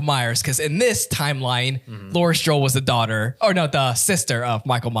of Michael Myers. Because in this timeline, Laurie Strode was the sister of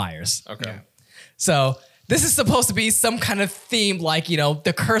Michael Myers. Okay. So this is supposed to be some kind of theme, like,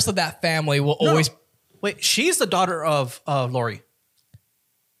 the curse of that family will always... Wait, she's the daughter of Laurie.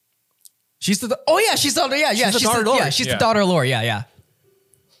 She's the... Oh, yeah, she's the daughter. Yeah, She's the daughter of Laurie. Yeah, she's Yeah. the daughter of Laurie. Yeah.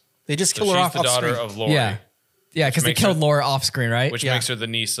 They just So kill her she's off the daughter screen. of Laurie. Yeah. Yeah, because they makes killed her- Laura off screen, right? Which Yeah. makes her the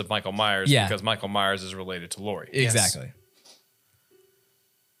niece of Michael Myers Yeah. because Michael Myers is related to Laurie. Exactly.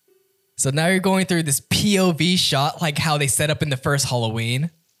 So now you're going through this POV shot, like how they set up in the first Halloween,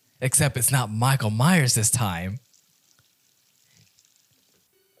 except it's not Michael Myers this time.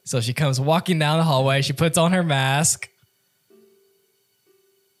 So she comes walking down the hallway. She puts on her mask.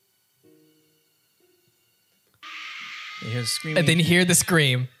 You hear screaming. And then you hear the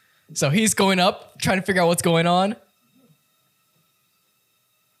scream. So he's going up, trying to figure out what's going on.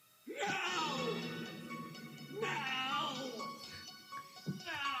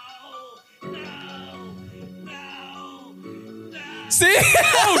 See?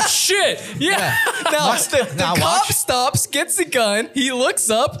 Oh shit! Yeah. Now, Watch the now cop watch. stops, gets the gun. He looks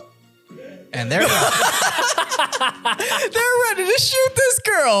up. And there you go. They're ready to shoot this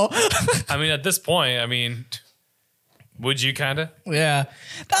girl. I mean, at this point, would you kind of? Yeah.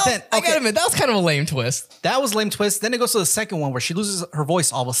 I gotta admit, that was kind of a lame twist. That was lame twist. Then it goes to the second one where she loses her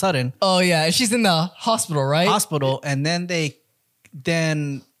voice all of a sudden. Oh, yeah. And she's in the hospital, right? Hospital, and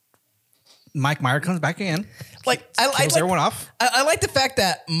then Mike Myers comes back in. Like, Kills everyone off. I like the fact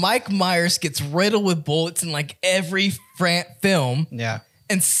that Mike Myers gets riddled with bullets in like every film. Yeah.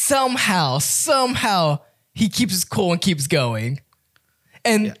 And somehow he keeps his cool and keeps going.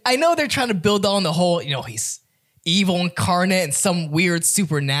 And I know they're trying to build on the whole, he's evil incarnate and some weird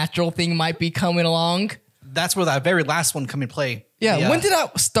supernatural thing might be coming along. That's where that very last one come in play. Yeah. When did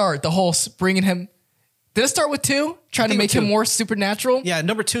that start? The whole bringing him. Did it start with 2? Trying to think make with him 2. more supernatural? Yeah,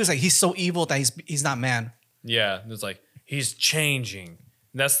 number 2 is like he's so evil that he's not man. Yeah, it's like he's changing.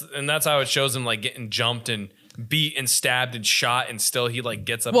 That's how it shows him like getting jumped and beat and stabbed and shot, and still he like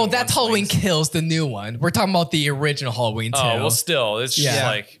gets up. Well, and that's one Halloween swings. Kills, the new one. We're talking about the original Halloween 2. Oh well, still it's just Yeah.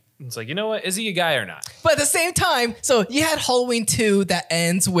 like it's like, you know what? Is he a guy or not? But at the same time, so you had Halloween 2 that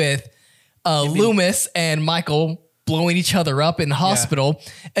ends with Loomis and Michael blowing each other up in the hospital.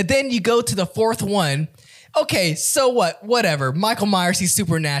 And then you go to the 4th one. Okay, so what? Whatever. Michael Myers, he's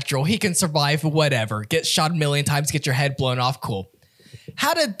supernatural. He can survive whatever. Get shot a million times, get your head blown off. Cool.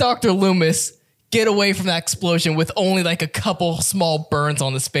 How did Dr. Loomis get away from that explosion with only like a couple small burns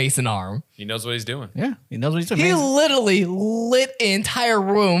on his face and arm? He knows what he's doing. Yeah, he knows what he's doing. He literally lit an entire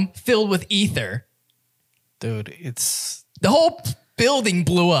room filled with ether. Dude, it's The whole building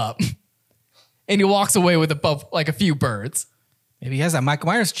blew up. And he walks away with a few birds. maybe he has that Michael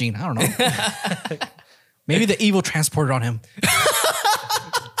Myers gene. I don't know. Maybe the evil transported on him.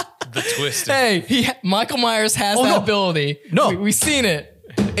 The twist. Hey, Michael Myers has Oh, that no. ability. No. We've seen it.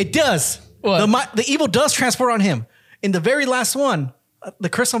 It does. What? The evil does transport on him. In the very last one, the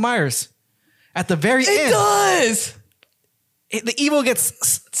Curse of Myers. At the very It end. does. the evil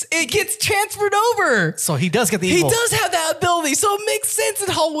gets. It gets transferred over. So he does get the He evil. does have that ability, so it makes sense in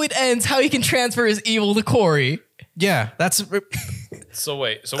Halloween Ends how he can transfer his evil to Corey. Yeah, that's So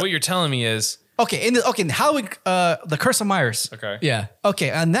wait. So what you're telling me is okay. In Halloween, the Curse of Myers. okay. Yeah. Okay,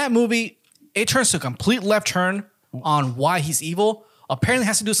 and that movie, it turns to a complete left turn on why he's evil. Apparently, it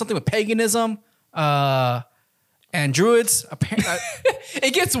has to do something with paganism, and druids.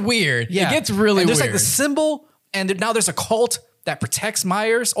 It gets weird. Yeah, It gets really and there's weird. like the symbol, and now there's a cult that protects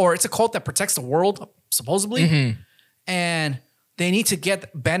Myers, or it's a cult that protects the world, supposedly. Mm-hmm. And they need to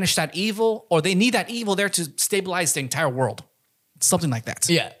banish that evil, or they need that evil there to stabilize the entire world. Something like that.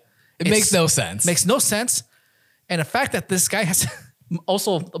 Yeah. It It's- makes no sense. Makes no sense. And the fact that this guy has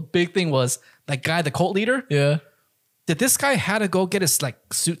also a big thing was that guy, the cult leader. yeah. Did this guy had to go get his like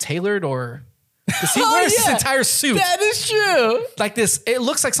suit tailored, or does he Oh, wears his yeah. entire suit That is true. like this? It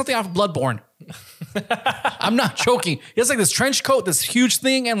looks like something out of Bloodborne. I'm not joking. He has like this trench coat, this huge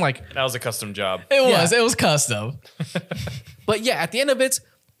thing, and like, That was a custom job. It Yeah. was. It was custom. but yeah, at the end of it,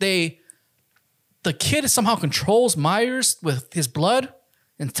 the kid somehow controls Myers with his blood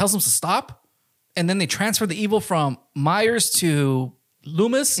and tells him to stop. And then they transfer the evil from Myers to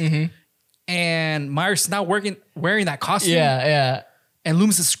Loomis. And Myers is now wearing that costume. Yeah. And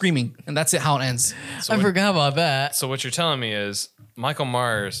Loomis is screaming. And that's it, how it ends. So I what- forgot about that. So what you're telling me is Michael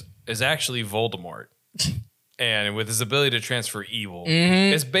Myers is actually Voldemort, and with his ability to transfer evil,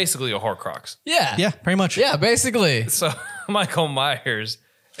 it's basically a Horcrux. Yeah. Yeah, pretty much. Yeah, basically. So Michael Myers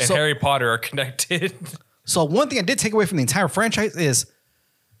and So- Harry Potter are connected. So one thing I did take away from the entire franchise is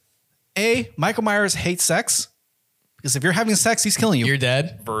Michael Myers hates sex. Because if you're having sex, he's killing you. You're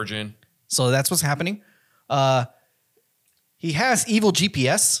dead. Virgin. So that's what's happening. He has evil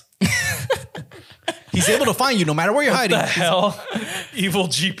GPS. He's able to find you no matter where you're hiding. The hell, evil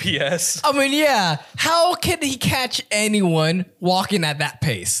GPS. I mean, yeah. How can he catch anyone walking at that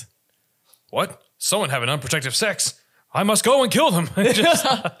pace? What? Someone having unprotected sex. I must go and kill them. Just-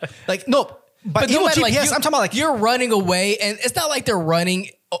 Like, no, but no evil matter, GPS, like, I'm talking about like, you're running away, and it's not like they're running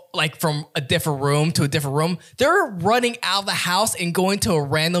like from a different room to a different room. They're running out of the house and going to a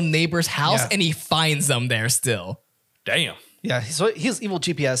random neighbor's house, Yeah. and he finds them there still. Damn. yeah, so he's evil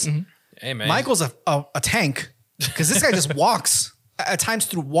GPS. Hey man. Michael's a tank because this guy just walks at times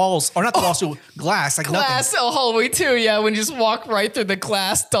through walls, or not the walls, through glass, like Glass nothing. hallway too, yeah. When you just walk right through the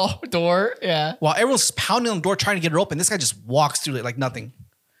glass door, yeah. While everyone's pounding on the door trying to get it open, this guy just walks through it like nothing.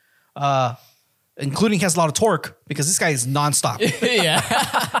 Including he has a lot of torque because this guy is nonstop. Yeah.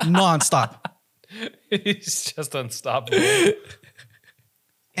 Nonstop. He's just unstoppable.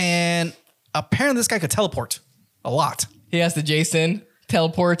 And apparently this guy could teleport a lot. He has the Jason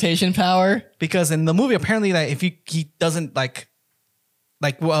teleportation power. Because in the movie, apparently that if he doesn't what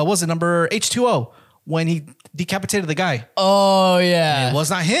was it, number H2O, when he decapitated the guy. Oh yeah. It was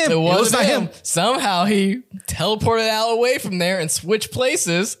not him. It was wasn't not him. him. Somehow he teleported out away from there and switched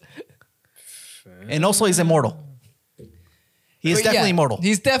places. And also he's immortal. He is But definitely yeah, immortal.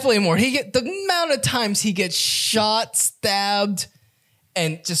 He's definitely immortal. The amount of times he gets shot, stabbed,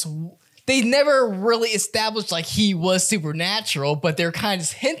 and just they never really established like he was supernatural, but they're kind of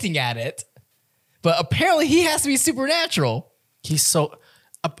just hinting at it. But apparently he has to be supernatural. He's so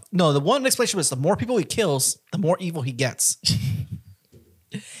no, the one explanation was the more people he kills, the more evil he gets.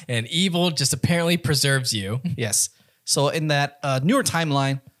 And evil just apparently preserves you. Yes. So in that newer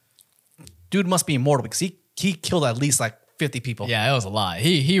timeline, dude must be immortal because he killed at least like 50 people. Yeah, it was a lot.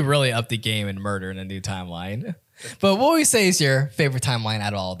 He really upped the game in murder in a new timeline. But what would you say is your favorite timeline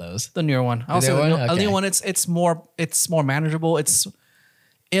out of all those? The newer one. I'll say newer the one? new Okay. one. It's more manageable. It's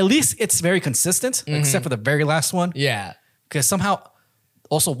at least it's very consistent, except for the very last one. Yeah. Because somehow,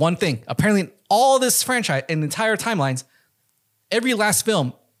 also one thing, apparently in all this franchise and entire timelines, every last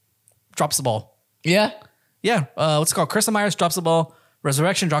film drops the ball. Yeah. Yeah, what's it called? Curse of Myers drops the ball.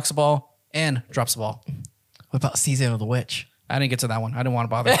 Resurrection drops the ball and drops the ball. What about Season of the Witch? I didn't get to that one. I didn't want to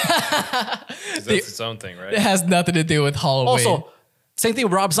bother. 'Cause that's its own thing, It right? has nothing to do with Halloween. Also, same thing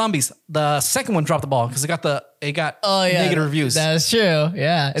with Rob Zombies. The second one dropped the ball because it got negative reviews. That's true.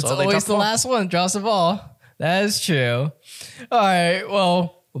 Yeah. It's So they always dropped the the ball. last one drops the ball. That is true. All right.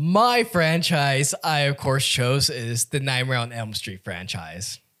 Well, my franchise I, of course, chose is the Nightmare on Elm Street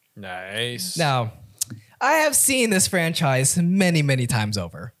franchise. Nice. Now, I have seen this franchise many, many times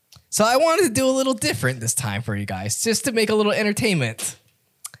over. So I wanted to do a little different this time for you guys, just to make a little entertainment.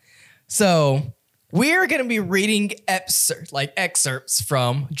 So we're going to be reading excerpts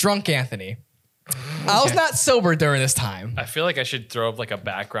from Drunk Anthony. I was not sober during this time. I feel like I should throw up like a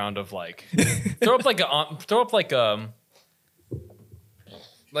background of like throw up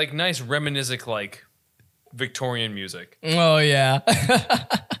like nice reminiscent like Victorian music. Oh, yeah.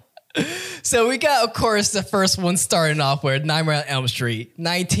 So we got, of course, the first one starting off with Nightmare on Elm Street,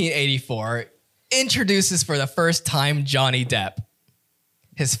 1984. Introduces for the first time Johnny Depp.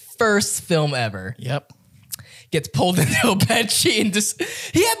 His first film ever. Yep. Gets pulled into a bedsheet and just...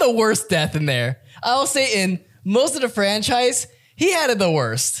 He had the worst death in there. I'll say in most of the franchise, he had it the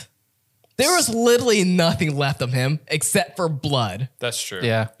worst. There was literally nothing left of him except for blood. That's true.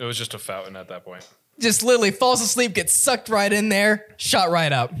 Yeah. It was just a fountain at that point. Just literally falls asleep, gets sucked right in there, shot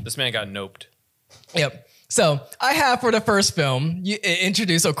right up. This man got noped. Yep. So I have for the first film, you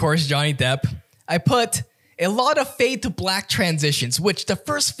introduce, of course, Johnny Depp. I put a lot of fade to black transitions, which the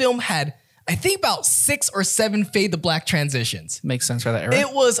first film had, I think, about 6 or 7 fade to black transitions. Makes sense for that era.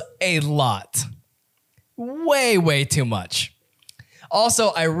 It was a lot. Way, way too much. Also,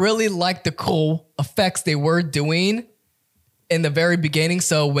 I really liked the cool effects they were doing in the very beginning.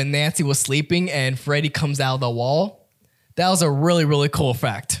 So when Nancy was sleeping and Freddy comes out of the wall, that was a really, really cool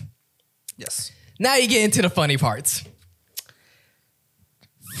effect. Yes. Now you get into the funny parts.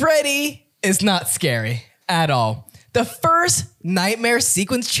 Freddy is not scary at all. The first nightmare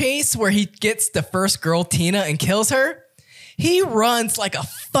sequence chase where he gets the first girl, Tina, and kills her, he runs like a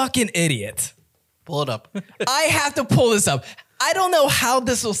fucking idiot. Pull it up. I have to pull this up. I don't know how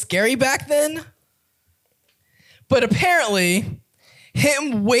this was scary back then, but apparently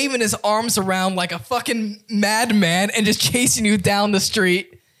him waving his arms around like a fucking madman and just chasing you down the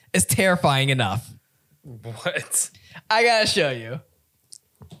street is terrifying enough. What? I gotta show you.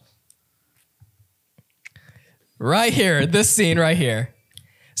 Right here, this scene right here.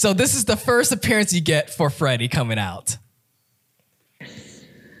 So this is the first appearance you get for Freddy coming out.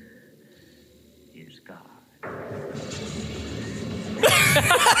 Is God.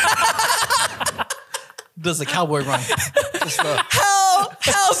 Does the cowboy run? Just,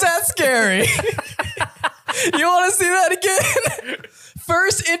 How's that scary? You want to see that again?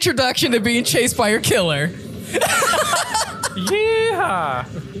 First introduction to being chased by your killer. Yeah.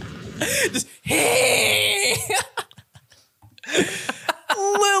 Just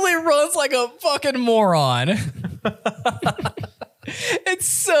Lily runs like a fucking moron. It's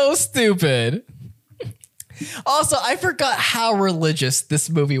so stupid. Also, I forgot how religious this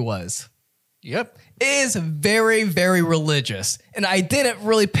movie was. yep. It is very, very religious. And I didn't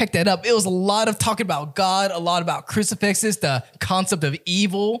really pick that up. It was a lot of talking about God, a lot about crucifixes, the concept of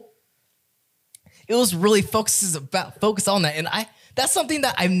evil. It was really focused on that. And that's something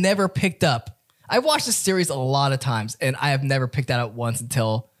that I've never picked up. I've watched this series a lot of times, and I have never picked that up once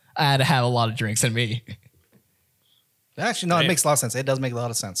until I had to have a lot of drinks in me. Actually, no, it makes a lot of sense. It does make a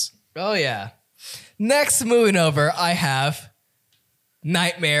lot of sense. Oh, yeah. Next, moving over, I have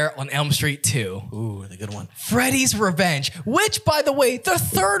Nightmare on Elm Street 2. Ooh, the good one. Freddy's Revenge, which, by the way, the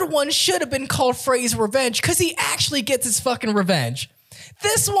third one should have been called Freddy's Revenge because he actually gets his fucking revenge.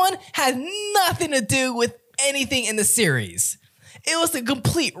 This one had nothing to do with anything in the series. It was a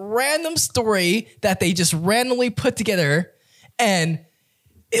complete random story that they just randomly put together, and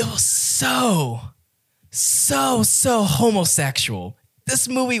it was so homosexual. This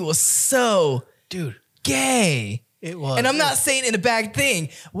movie was so gay. It was. And I'm not saying in a bad thing.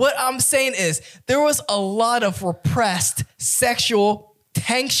 What I'm saying is there was a lot of repressed sexual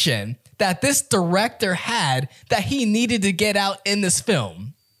tension that this director had that he needed to get out in this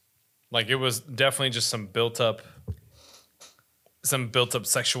film. Like it was definitely just some built up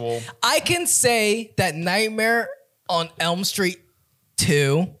sexual. I can say that Nightmare on Elm Street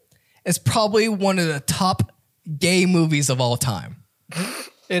 2 is probably one of the top gay movies of all time.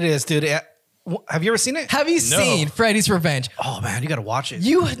 It is, dude. Have you ever seen it? Have you seen Freddy's Revenge? Oh, man, you got to watch it.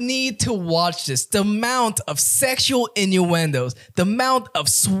 You need to watch this. The amount of sexual innuendos, the amount of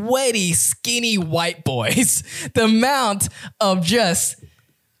sweaty, skinny white boys, the amount of just...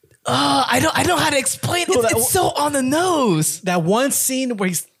 I don't know how to explain it. It's so on the nose. That one scene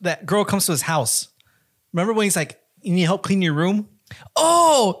where that girl comes to his house. Remember when he's like, you need help clean your room?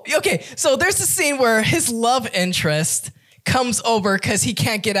 Oh, okay. So there's a scene where his love interest comes over because he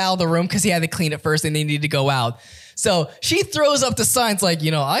can't get out of the room because he had to clean it first and they need to go out. So she throws up the signs like,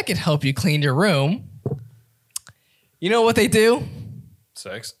 I could help you clean your room. You know what they do?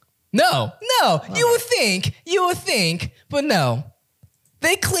 Sex? No. You would think, but no.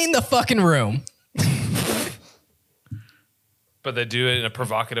 They clean the fucking room. But they do it in a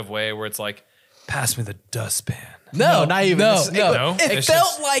provocative way where it's like, pass me the dustpan. No, not even. No, No? It It's felt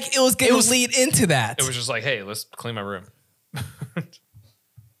just- like it was going to lead into that. It was just like, hey, let's clean my room.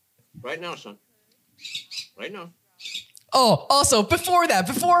 Right now, son. Right now. Oh, also, before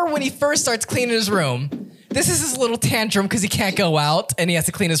when he first starts cleaning his room, this is his little tantrum because he can't go out and he has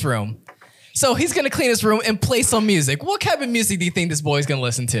to clean his room. So he's gonna clean his room and play some music. What kind of music do you think this boy's gonna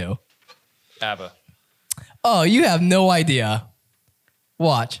listen to? ABBA. Oh, you have no idea.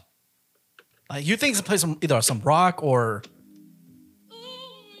 Watch. Like you think to play either some rock or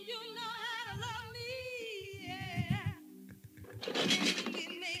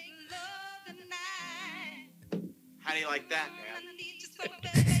How do you like that,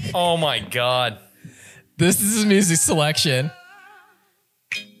 man? Oh my god. This is his music selection.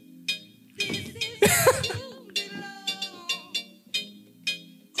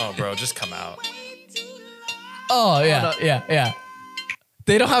 Oh, bro, just come out. Oh yeah, yeah.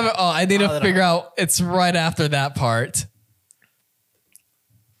 They don't have it. Oh, I need they to don't. figure out. It's right after that part.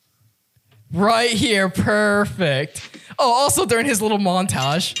 Right here, perfect. Oh, also during his little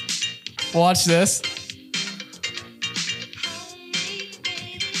montage. Watch this.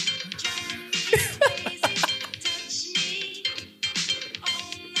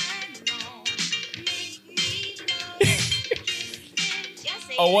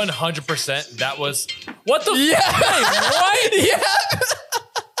 Oh, 100%. That was. What the? Yeah. What? Yeah.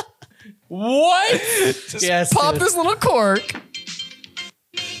 What? yes, Pop dude. this little cork.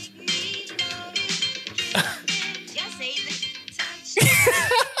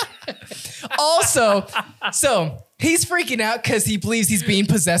 Also, so he's freaking out because he believes he's being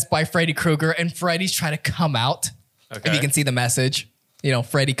possessed by Freddy Krueger, and Freddy's trying to come out. Okay. If you can see the message, you know,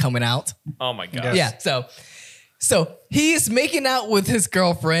 Freddy coming out. Oh my god. Yeah. So he's making out with his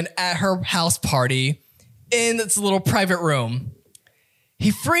girlfriend at her house party in this little private room.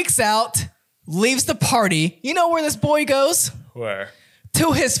 He freaks out, leaves the party. You know where this boy goes? Where?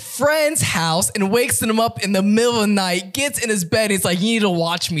 To his friend's house and wakes him up in the middle of the night, gets in his bed. He's like, you need to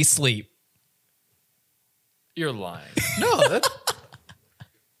watch me sleep. You're lying. No, that,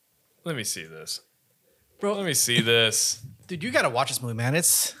 Let me see this. bro. Let me see this. Dude, you gotta watch this movie, man.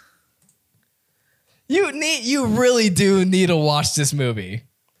 It's You really do need to watch this movie.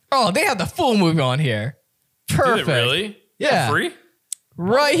 Oh, they have the full movie on here. Perfect. Did it really? Yeah. For free?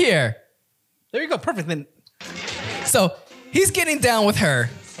 Right here. there you go, perfect. Then So he's getting down with her.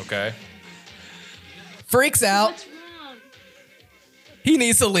 Okay. Freaks out. He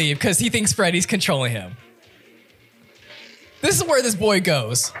needs to leave because he thinks Freddy's controlling him. This is where this boy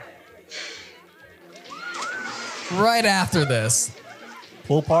goes. Right after this.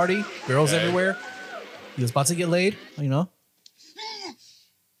 pool party, girls Okay. everywhere. He was about to get laid, you know.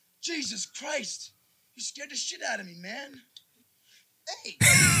 Jesus Christ. You scared the shit out of me, man. Hey,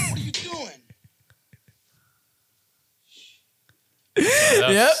 what are you doing?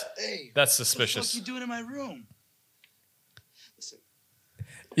 That's, Hey, That's what the suspicious. fuck you doing in my room? Listen,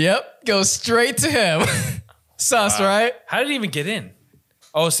 Yep. Goes straight to him. Sus, right? How did he even get in?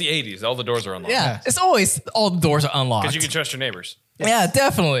 Oh, it's the 80s. All the doors are unlocked. Yeah. It's always all the doors are unlocked. Because you can trust your neighbors. Yeah,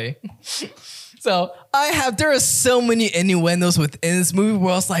 definitely. So there are so many innuendos within this movie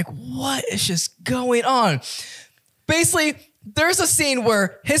where I was like, what is just going on? Basically, there's a scene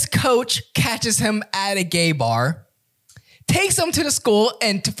where his coach catches him at a gay bar, takes him to the school,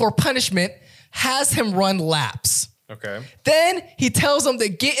 and for punishment, has him run laps. Okay. Then he tells him to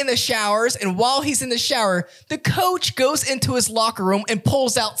get in the showers, and while he's in the shower, the coach goes into his locker room and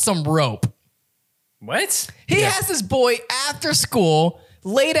pulls out some rope. What? He has this boy after school,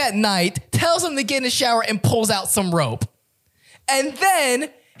 late at night, tells him to get in the shower and pulls out some rope. And then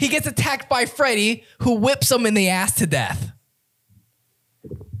he gets attacked by Freddy, who whips him in the ass to death.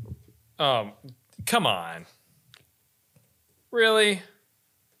 Come on. Really?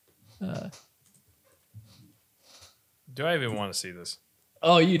 Do I even want to see this?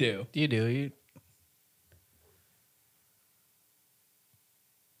 Oh, you do. You do. You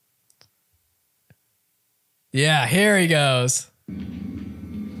Yeah, here he goes.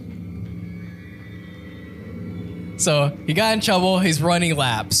 So he got in trouble. He's running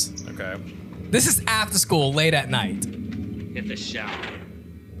laps. Okay. This is after school, late at night. Hit the shower.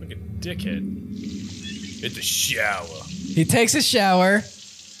 Look at dickhead. Hit the shower. He takes a shower.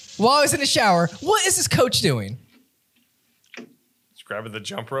 While he's in the shower, what is his coach doing? Just grabbing the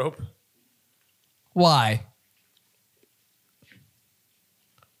jump rope. Why?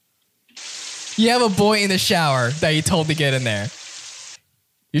 You have a boy in the shower that you told to get in there.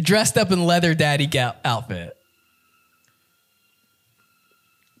 You're dressed up in leather daddy outfit.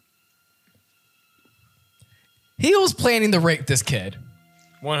 He was planning to rape this kid.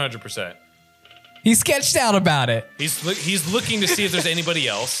 100%. He sketched out about it. He's looking to see if there's anybody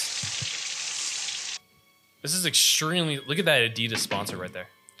else. This is extremely. Look at that Adidas sponsor right there.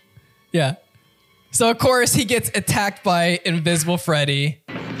 Yeah. So of course he gets attacked by Invisible Freddy.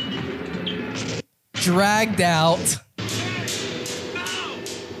 Dragged out.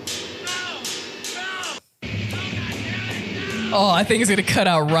 Oh, I think it's gonna cut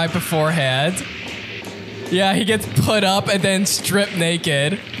out right beforehand. Yeah, he gets put up and then stripped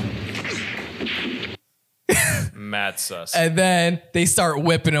naked. Mad sus. And then they start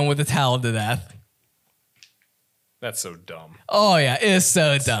whipping him with a towel to death. That's so dumb. Oh yeah, it's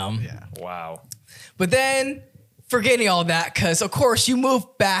so dumb. Yeah. Wow. But then, forgetting all that, because of course you move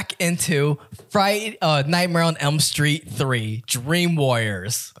back into Nightmare on Elm Street 3, Dream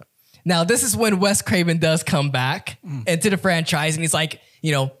Warriors. Now, this is when Wes Craven does come back into the franchise, and he's like,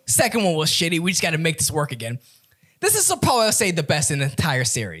 second one was shitty. We just got to make this work again. This is probably, I'll say, the best in the entire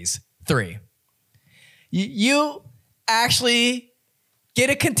series. 3. You actually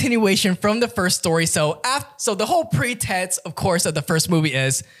get a continuation from the first story. So the whole pretense, of course, of the first movie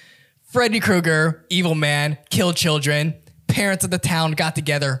is Freddy Krueger, evil man, killed children. Parents of the town got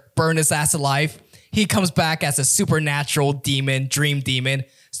together, burned his ass alive. He comes back as a supernatural demon, dream demon,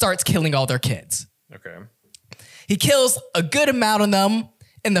 starts killing all their kids. Okay. He kills a good amount of them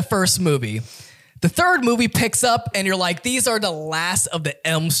in the first movie. The third movie picks up and you're like, these are the last of the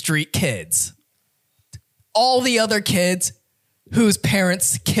Elm Street kids. All the other kids whose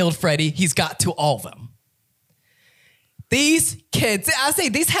parents killed Freddy, he's got to all of them. These kids, I say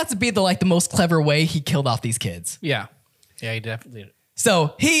these have to be the most clever way he killed off these kids. Yeah. Yeah, he definitely did.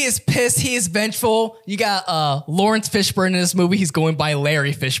 So he is pissed. He is vengeful. You got Lawrence Fishburne in this movie. He's going by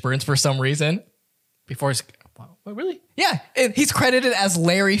Larry Fishburne for some reason. Before his... What, really? Yeah, he's credited as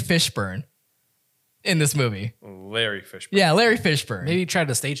Larry Fishburne in this movie. Larry Fishburne. Yeah, Larry Fishburne. Maybe he tried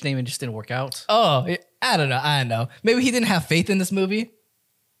the stage name and just didn't work out. Oh, I don't know. Maybe he didn't have faith in this movie.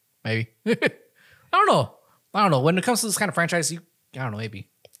 Maybe. I don't know. When it comes to this kind of franchise, I don't know, maybe.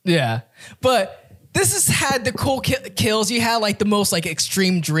 Yeah, but this has had the cool kills. You had the most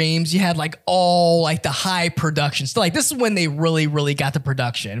extreme dreams. You had all the high production. So this is when they really, really got the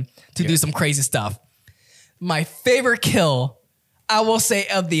production to do some crazy stuff. My favorite kill, I will say,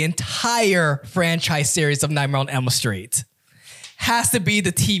 of the entire franchise series of Nightmare on Elm Street has to be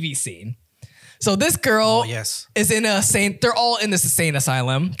the TV scene. So this girl is in they're all in this insane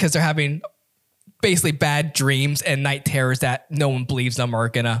asylum because they're having basically bad dreams and night terrors that no one believes them are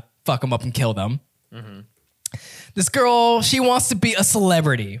gonna fuck them up and kill them. Mm-hmm. This girl, she wants to be a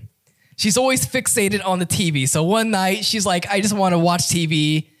celebrity. She's always fixated on the TV. So one night she's like, I just want to watch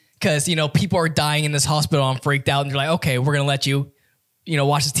TV because, people are dying in this hospital. I'm freaked out. And they're like, okay, we're going to let you,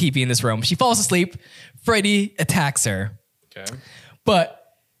 watch the TV in this room. She falls asleep. Freddy attacks her. Okay. But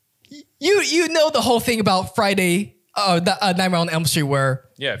you know the whole thing about Nightmare on Elm Street where...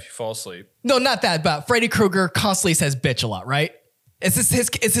 Yeah, if you fall asleep. No, not that, but Freddy Krueger constantly says bitch a lot, right? It's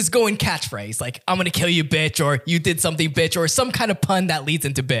his going catchphrase, like, I'm gonna kill you, bitch, or you did something, bitch, or some kind of pun that leads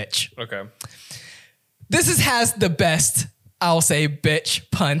into bitch. Okay. This has the best, I'll say, bitch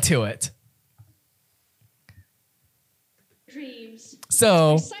pun to it. Dreams.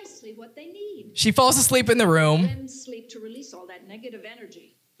 So Precisely what they need. she falls asleep in the room. REM sleep to release all that negative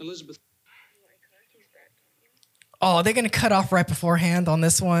energy. Elizabeth. Oh, they're gonna cut off right beforehand on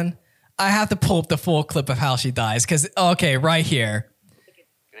this one. I have to pull up the full clip of how she dies, because, okay, right here.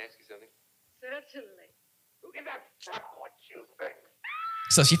 Can I ask you something? Certainly. Who gives a fuck what you think?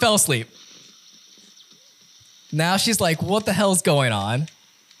 So she fell asleep. Now she's like, what the hell's going on?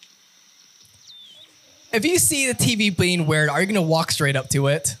 If you see the TV being weird, are you going to walk straight up to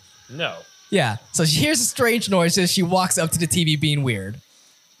it? No. Yeah. So she hears a strange noises. She walks up to the TV being weird.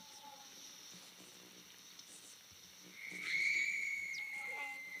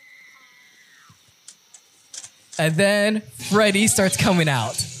 And then Freddy starts coming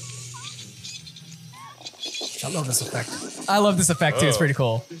out. I love this effect. I love this effect too. It's pretty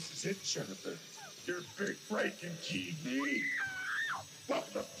cool. This is it, Jennifer. Your big break in TV.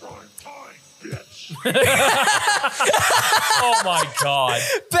 Welcome to prime time, bitch. Oh my God.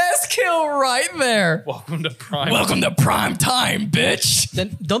 Best kill right there. Welcome to Prime. Welcome to prime time, bitch.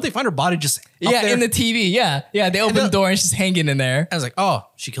 Then don't they find her body just up Yeah, there? in the TV. Yeah. Yeah, they open the door and she's hanging in there. I was like, oh,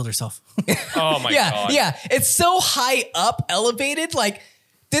 she killed herself. Oh my Yeah, God. yeah. It's so high up, elevated. Like,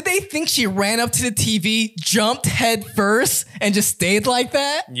 did they think she ran up to the TV, jumped head first, and just stayed like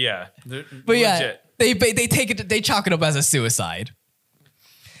that? Yeah. But yeah, they chalk it up as a suicide.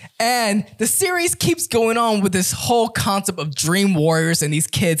 And the series keeps going on with this whole concept of dream warriors, and these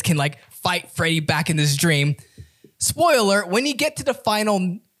kids can fight Freddy back in this dream. Spoiler: when you get to the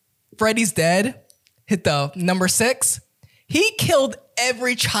final, Freddy's dead. Hit the number 6. He killed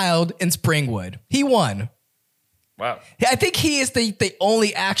every child in Springwood. He won. Wow. I think he is the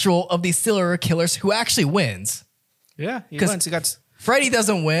only actual of these serial killers who actually wins. Yeah, he 'Cause- wins. He got Freddy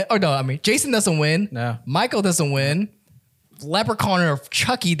doesn't win. Or no, I mean, Jason doesn't win. No. Michael doesn't win. Leprechaun or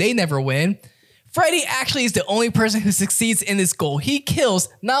Chucky, they never win. Freddy actually is the only person who succeeds in this goal. He kills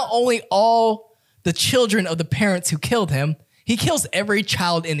not only all the children of the parents who killed him, he kills every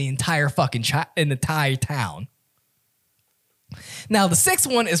child in the entire fucking in the entire town. Now, the sixth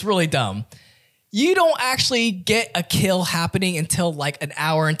one is really dumb. You don't actually get a kill happening until like an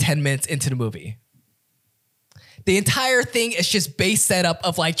hour and 10 minutes into the movie. The entire thing is just base setup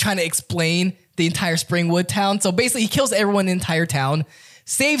of like trying to explain the entire Springwood town. So basically, he kills everyone in the entire town,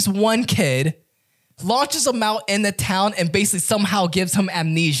 saves one kid, launches him out in the town, and basically somehow gives him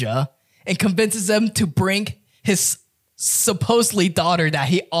amnesia and convinces him to bring his supposedly daughter that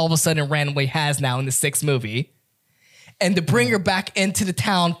he all of a sudden randomly has now in the sixth movie, and to bring her back into the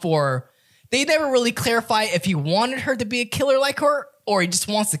town for, they never really clarify if he wanted her to be a killer like her or he just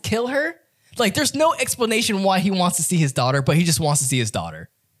wants to kill her. Like, there's no explanation why he wants to see his daughter, but he just wants to see his daughter.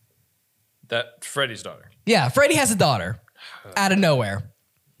 That Freddy's daughter. Yeah, Freddy has a daughter out of nowhere.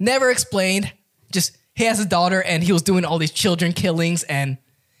 Never explained. Just, he has a daughter and he was doing all these children killings, and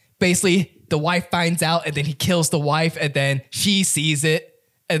basically the wife finds out and then he kills the wife and then she sees it.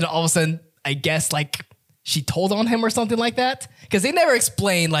 And all of a sudden, I guess, like, she told on him or something like that. Because they never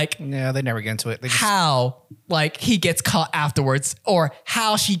explain, like, Yeah, they never get into it. They just, how, like, he gets caught afterwards or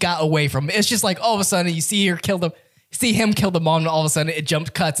how she got away from it. It's just like all of a sudden you see him kill the mom, and all of a sudden it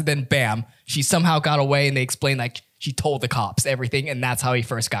jump cuts and then bam, she somehow got away, and they explain like she told the cops everything, and that's how he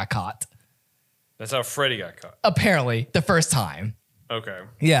first got caught. That's how Freddy got caught. Apparently, the first time. Okay.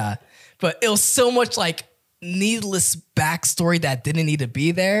 Yeah. But it was so much like needless backstory that didn't need to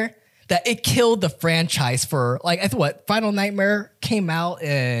be there that it killed the franchise for like, I think what, Final Nightmare came out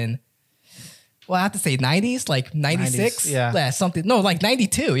in, well, I have to say 90s, like 96? 90s, yeah. Something. No, like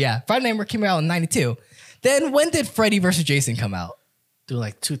 92. Yeah. Final Nightmare came out in 92. Then when did Freddy vs. Jason come out? do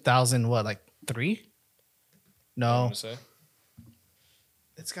like 2000, what, like 3? I'm No, gonna say.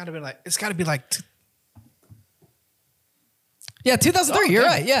 it's got to be like Yeah, 2003. You're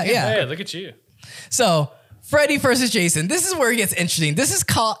right. Yeah, yeah. Hey, look at you. So Freddy versus Jason. This is where it gets interesting. This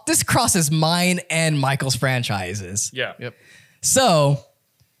crosses mine and Michael's franchises. Yeah. Yep. So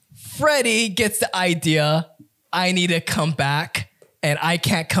Freddy gets the idea, I need to come back, and I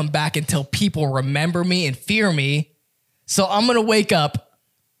can't come back until people remember me and fear me. So I'm gonna wake up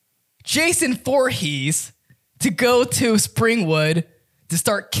Jason Voorhees to go to Springwood to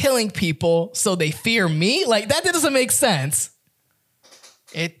start killing people so they fear me. Like, that doesn't make sense.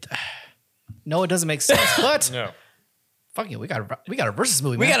 No, it doesn't make sense. But No. fuck it, we got a versus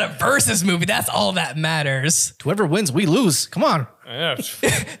movie. We man. got a versus movie. That's all that matters. Whoever wins, we lose. Come on. Yeah.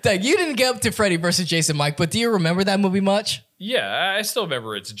 Like, you didn't get up to Freddy versus Jason, Mike, but do you remember that movie much? Yeah, I still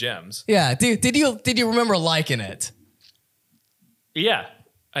remember its gems. Yeah. Did you remember liking it? Yeah,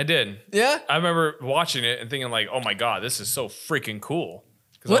 I did. Yeah. I remember watching it and thinking like, oh my God, this is so freaking cool.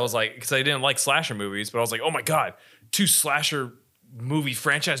 Because What? I was like, because I didn't like slasher movies, but I was like, oh my God, 2 slasher movie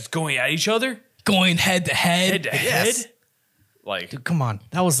franchises going at each other? Going head to head. Head to Yes. head? Like, Dude, come on.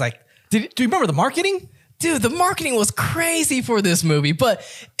 That was like, do you remember the marketing? Dude, the marketing was crazy for this movie, but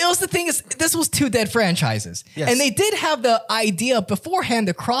it was the thing is, this was 2 dead franchises. Yes. And they did have the idea beforehand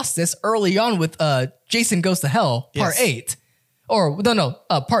to cross this early on with Jason Goes to Hell, Part Yes. 8. Or, no,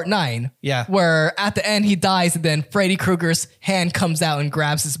 Part 9. Yeah. Where at the end he dies and then Freddy Krueger's hand comes out and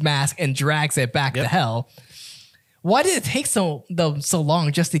grabs his mask and drags it back to Yep. hell. Why did it take so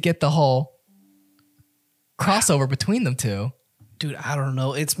long just to get the whole crossover between them two? Dude, I don't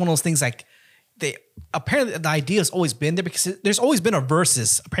know. It's one of those things like apparently the idea has always been there because there's always been a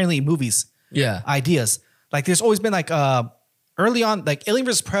versus apparently in movies Yeah. ideas. Like there's always been like early on, like Alien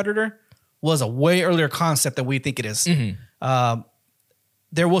vs Predator was a way earlier concept than we think it is.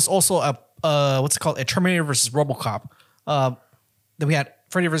 There was also a what's it called, a Terminator versus RoboCop. Then we had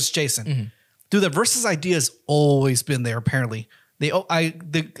Freddy versus Jason. Dude, the versus idea has always been there. Apparently,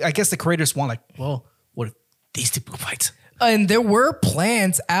 I guess the creators want like, well, what if these 2 people fight? And there were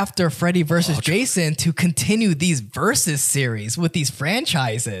plans after Freddy versus Jason to continue these versus series with these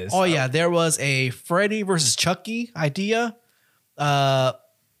franchises. Oh yeah, there was a Freddy versus Chucky idea.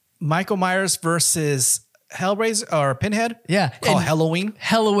 Michael Myers versus Hellraiser or Pinhead. Yeah, called and Halloween.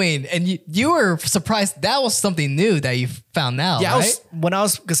 Halloween. And you were surprised that was something new that you found out, Yeah, right?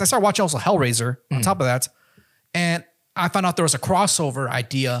 because I started watching also Hellraiser on top of that, and I found out there was a crossover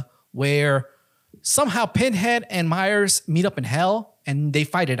idea where somehow Pinhead and Myers meet up in hell and they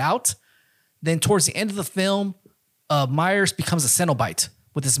fight it out. Then towards the end of the film, Myers becomes a Cenobite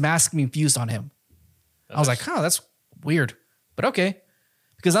with his mask being fused on him. I was like, that's weird, but okay.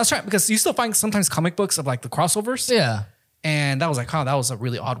 Because you still find sometimes comic books of like the crossovers. Yeah. And that was like, that was a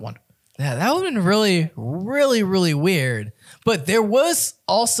really odd one. Yeah, that would have been really, really, really weird. But there was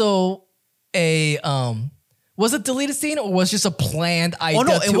also a was it deleted scene or was it just a planned idea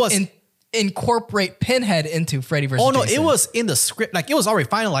no, it to was. incorporate Pinhead into Freddy vs. Oh no, Jason? it was in the script. Like it was already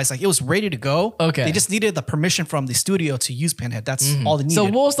finalized. Like it was ready to go. Okay. They just needed the permission from the studio to use Pinhead. That's all they needed. So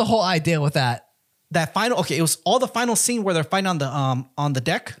what was the whole idea with that? That final, okay, it was all the final scene where they're fighting on the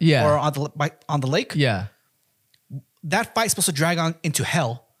deck, Yeah. or on the lake. Yeah. That fight's supposed to drag on into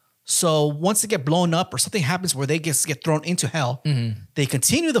hell. So once they get blown up or something happens where they get thrown into hell, they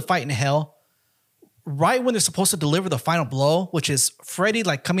continue the fight in hell. Right when they're supposed to deliver the final blow, which is Freddy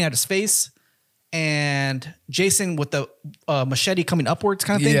like coming out his face, and Jason with the machete coming upwards,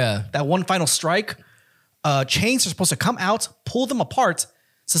 kind of thing. Yeah. That one final strike. Chains are supposed to come out, pull them apart,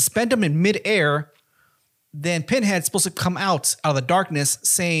 suspend them in midair. Then Pinhead's supposed to come out of the darkness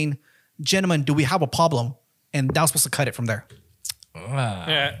saying, "Gentlemen, do we have a problem?" And that was supposed to cut it from there.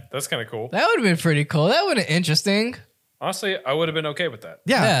 Yeah, that's kind of cool. That would have been pretty cool. That would have been interesting. Honestly, I would have been okay with that.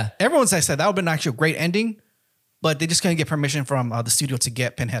 Yeah. Yeah. Everyone's said that would have been actually a great ending, but they just couldn't get permission from the studio to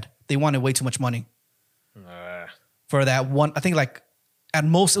get Pinhead. They wanted way too much money for that one. I think like at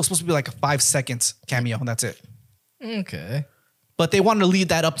most it was supposed to be like a 5 seconds cameo, and that's it. Okay. But they wanted to lead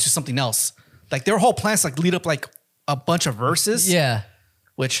that up to something else. Like their whole plans like lead up like a bunch of verses. Yeah.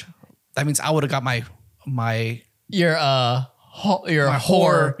 Which that means I would have got my Your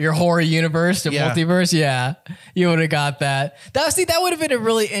horror universe, your Yeah. multiverse, yeah, you would have got that. That would have been a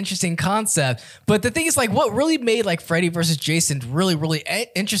really interesting concept. But the thing is, like, what really made like Freddy versus Jason really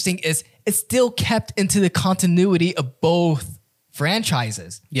interesting is it still kept into the continuity of both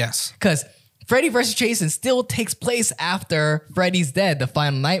franchises. yes. Because Freddy versus Jason still takes place after Freddy's dead, the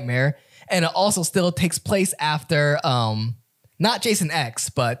final nightmare, and it also still takes place after not Jason X,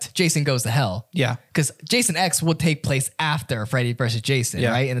 but Jason Goes to Hell. Yeah. Because Jason X will take place after Freddy versus Jason,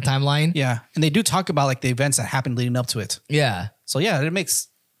 Yeah. right? In the timeline? Yeah. And they do talk about like the events that happened leading up to it. Yeah. So yeah, it makes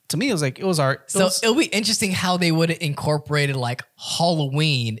to me it was like it was art. So it'll be interesting how they would have incorporated like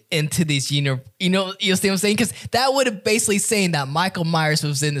Halloween into these see what I'm saying? Because that would have basically saying that Michael Myers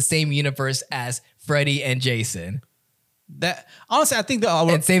was in the same universe as Freddy and Jason. that honestly I think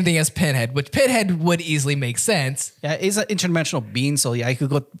And same thing as Pinhead, which Pinhead would easily make sense. yeah, it's an interdimensional being, so yeah, I could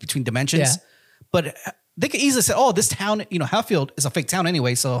go between dimensions. Yeah. But they could easily say, "Oh, this town, Hatfield is a fake town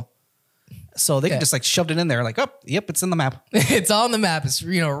anyway." So they Yeah. could just like shoved it in there, like, "Oh, yep, it's in the map." It's on the map. It's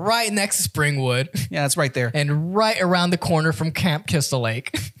right next to Springwood Yeah, it's right there. and right around the corner from Camp Crystal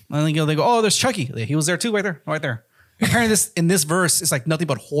Lake. And then they go, "Oh, there's Chucky. He was there too, right there." Apparently, in this verse, it's like nothing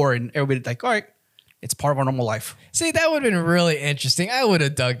but horror, and everybody like, "All right, it's part of our normal life." See, that would have been really interesting. I would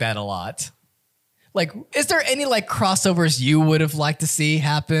have dug that a lot. Like, is there any like crossovers you would have liked to see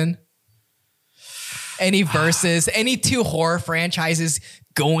happen? Any verses, any two horror franchises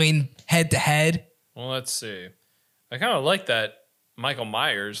going head to head? Well, let's see. I kind of like that Michael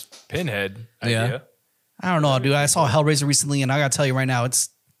Myers Pinhead Yeah. idea. I don't know, dude. I saw Hellraiser recently, and I gotta tell you right now, it's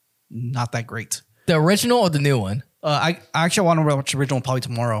not that great. The original or the new one? I actually want to watch the original probably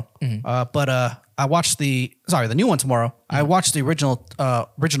tomorrow. But I watched the new one tomorrow. I watched the original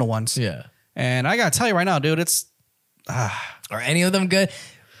ones. Yeah. And I gotta tell you right now, dude, it's Are any of them good?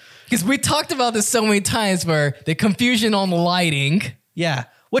 Because we talked about this so many times where the confusion on the lighting. yeah.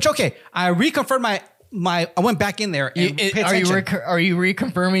 Which okay, I reconfirmed my I went back in there and paid Are attention. you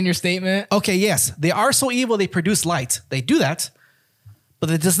reconfirming your statement? Okay, yes, they are so evil they produce light. They do that, but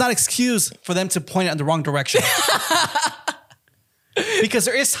it does not excuse for them to point it in the wrong direction. Because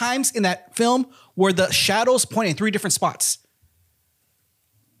there is times in that film where the shadows point in 3 different spots.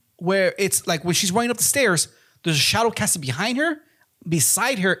 Where it's like when she's running up the stairs, there's a shadow casted behind her,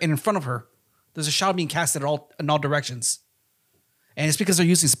 beside her, and in front of her. There's a shadow being casted in all directions. And it's because they're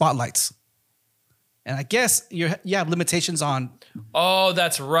using spotlights. And I guess you have limitations on. Oh,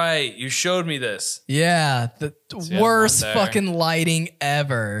 that's right. You showed me this. Yeah, the yeah, worst one there. fucking lighting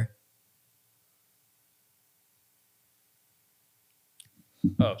ever.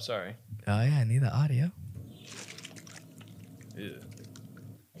 Oh, sorry. Oh yeah, I need the audio. Ew.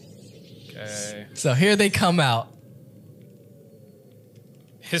 Okay. So here they come out.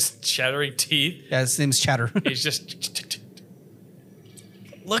 His chattering teeth. Yeah, his name's Chatter. He's just.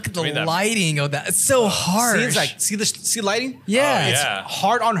 Look at the I mean, that- lighting of that. It's so harsh. See, it's like see lighting? yeah, Oh, it's yeah.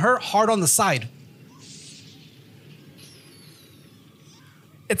 Hard on her, hard on the side.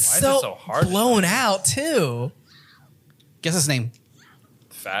 It's Why is so, it so hard? blown out too. Guess his name?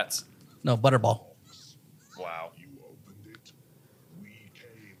 Fats. No, Butterball. Wow.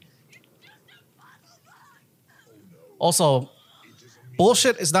 Also,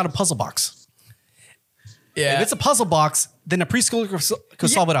 bullshit is not a puzzle box. Yeah, If it's a puzzle box, then a preschooler could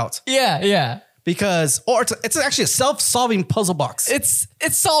solve it out. yeah. Because, or it's actually a self-solving puzzle box. It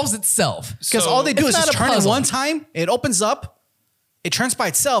solves itself. Because all they do It's is not just a turn it puzzle. one time, it opens up, it turns by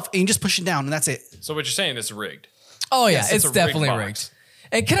itself, and you just push it down, and that's it. So what you're saying is rigged. Oh yeah, Yes, it's a rigged definitely box. rigged.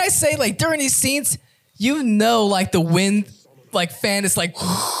 And can I say, like, during these scenes, you know, like, the wind, like, fan is like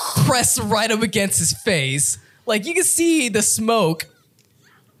pressed right up against his face. Like, you can see the smoke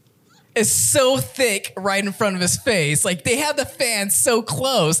is so thick right in front of his face. Like, they have the fan so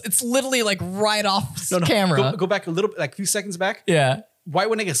close, it's literally like right off camera. Go back a little bit, like a few seconds back. Yeah. Right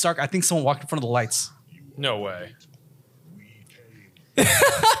when it gets dark, I think someone walked in front of the lights. No way.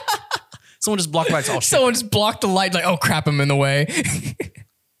 Someone just blocked lights. Oh shit! Someone just blocked the light, like, oh crap, I'm in the way.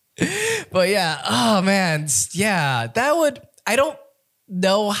 But yeah, oh man, yeah, that would. I don't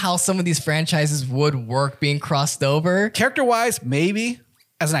know how some of these franchises would work being crossed over. Character-wise, maybe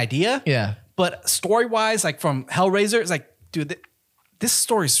as an idea. Yeah, But story-wise, like from Hellraiser, it's like, dude, this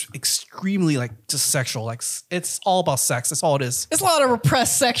story is extremely like just sexual. Like it's all about sex. That's all it is. there's a lot of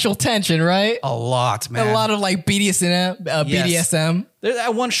repressed sexual tension, right? A lot, man. A lot of like BDSM. Yes. BDSM, There's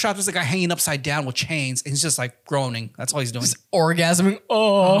that one shot. There's a guy hanging upside down with chains, and he's just like groaning. That's all he's doing. orgasming.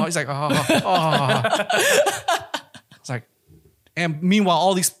 Oh, Oh, he's like, It's like, and meanwhile,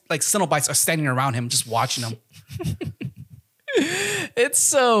 all these like Cenobites are standing around him, just watching him. it's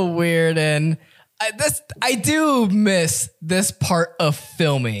so weird, and I do miss this part of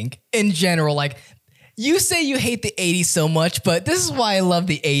filming in general. Like, you say you hate the 80s so much, but this is why I love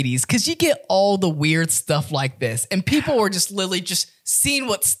the 80s, because you get all the weird stuff like this, and people were just literally just seeing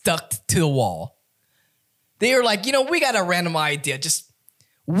what stuck to the wall. They were like, you know, we got a random idea. Just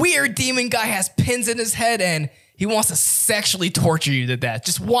weird demon guy has pins in his head and he wants to sexually torture you to death.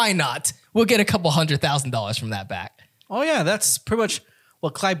 Just why not? We'll get a couple $100,000 from that back. Oh yeah, that's pretty much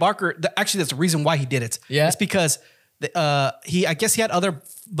what Clive Barker. Actually, that's the reason why he did it. Yeah. It's because I guess he had other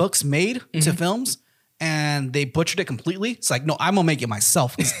books made to films, and they butchered it completely. It's like, no, I'm gonna make it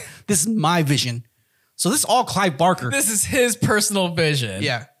myself. This is my vision. So this is all Clive Barker. This is his personal vision.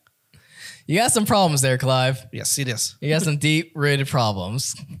 Yeah. You got some problems there, Clive. Yes, it is. You got some deep-rooted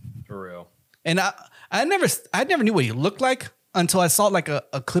problems. For real. And I never knew what he looked like until I saw like a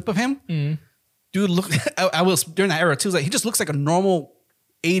clip of him. Dude, look, I was during that era too. Like he just looks like a normal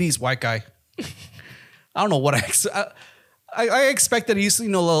 '80s white guy. I don't know what I expected. He used to, you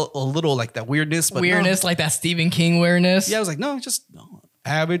know, a little like that weirdness, but Weirdness, like that Stephen King weirdness. No. Yeah, I was like, no, just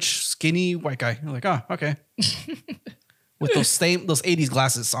average skinny white guy. I'm like, oh, okay. With those 80s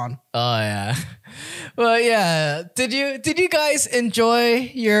glasses on. Oh yeah. Well, yeah. Did you guys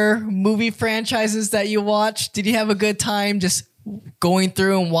enjoy your movie franchises that you watched? Did you have a good time just going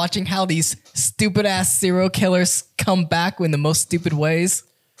through and watching how these stupid ass serial killers come back in the most stupid ways?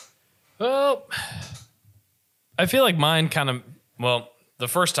 Well, I feel like mine kind of, well, the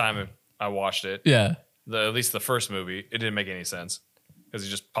first time I watched it, Yeah. at least the first movie, it didn't make any sense because he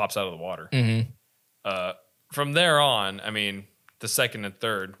just pops out of the water. From there on, I mean, the second and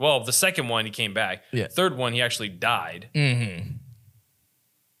third, well, the second one, he came back. Yeah. Third one, he actually died.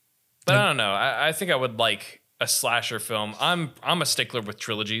 But I don't know. I think I would like a slasher film. I'm a stickler with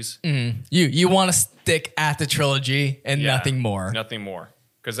trilogies. You want to stick at the trilogy and Yeah, nothing more. Nothing more.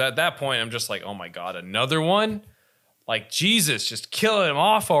 Because at that point, I'm just like, oh my God, another one? Like, Jesus, just kill him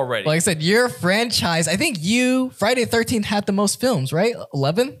off already. Like I said, your franchise, I think Friday the 13th had the most films, right?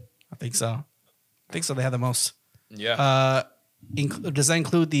 11? I think so. They have the most. yeah. Does that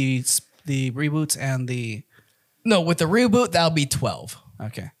include the reboots and the? No, with the reboot, that'll be 12.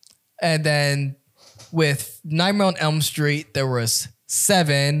 Okay. And then with Nightmare on Elm Street, there was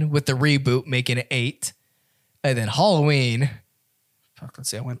 7 with the reboot, making it 8. And then Halloween, Fuck, let's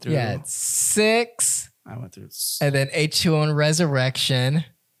see. I went through. yeah, it's 6. I went through. And then H2O Resurrection,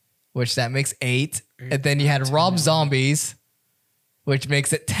 which that makes 8. And then you had Rob Zombies, which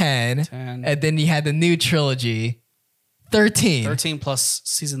makes it 10. 10. And then you had the new trilogy, 13. 13 plus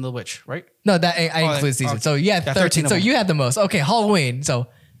Season of the Witch, right? No, that I Oh, include season. okay. So you had Yeah, 13. 13 of So them. you had the most. Okay, Halloween. So,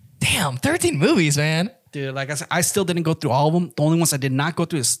 damn, 13 movies, man. Dude, like I said, I still didn't go through all of them. The only ones I did not go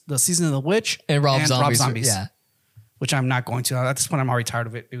through is the Season of the Witch And Rob Zombies. Yeah. which I'm not going to. At this point, I'm already tired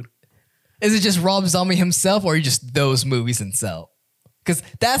of it, dude. Is it just Rob Zombie himself or just those movies himself? Because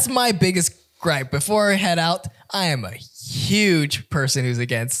that's my biggest gripe. Before I head out, I am a huge person who's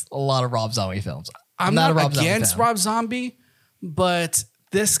against a lot of Rob Zombie films. I'm not a Rob Zombie against fan. Rob Zombie, but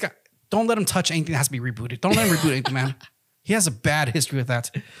this guy, don't let him touch anything that has to be rebooted. Don't let him reboot anything, man. He has a bad history with that,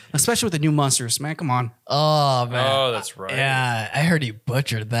 especially with the new monsters, man. Come on. Oh, man. Oh, that's right. Yeah, I heard you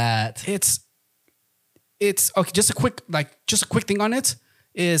butchered that. It's okay. Just a quick thing on it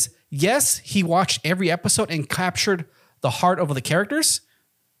is, yes, he watched every episode and captured the heart of the characters,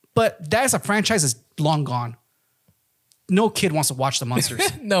 But that's a franchise that's long gone. No kid wants to watch the monsters.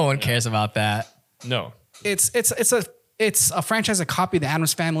 No one cares about that. No. It's a franchise that copied the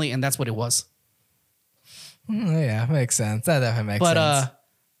Addams Family, and that's what it was. Yeah, makes sense. That definitely makes sense. But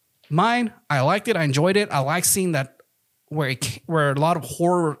mine, I liked it. I enjoyed it. I like seeing that where a lot of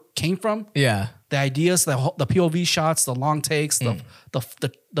horror came from. Yeah. The ideas, the POV shots, the long takes,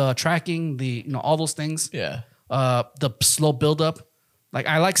 the tracking, all those things. Yeah. The slow buildup. Like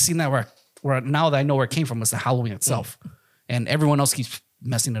I like seeing that where now that I know where it came from, was the Halloween itself, and everyone else keeps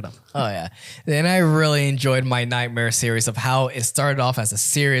messing it up. Oh yeah. And I really enjoyed my Nightmare series of how it started off as a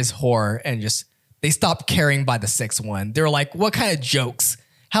serious horror and just they stopped caring by the sixth one. They were like, what kind of jokes?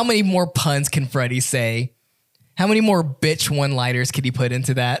 How many more puns can Freddy say? How many more bitch one-liners can he put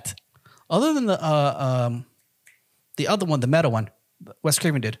into that? Other than the other one, the meta one, Wes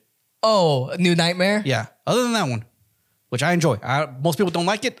Craven did. Oh, New Nightmare? Yeah. Other than that one, which I enjoy. Most people don't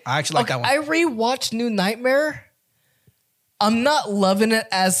like it. I actually like that one. I rewatched New Nightmare. I'm not loving it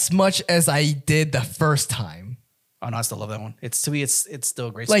as much as I did the first time. Oh no, I still love that one. It's to me, it's still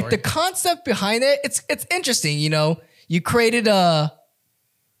a great Like story. the concept behind it, it's interesting. You know, you created a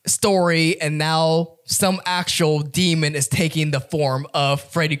story, and now some actual demon is taking the form of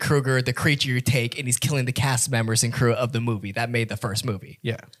Freddy Krueger, the creature you take, and he's killing the cast members and crew of the movie that made the first movie.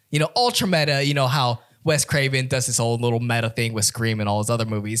 Yeah. You know, ultra meta. You know how Wes Craven does this whole little meta thing with Scream and all his other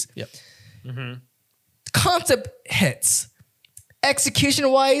movies. Yep. Concept hits.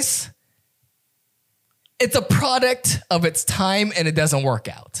 Execution wise, it's a product of its time and it doesn't work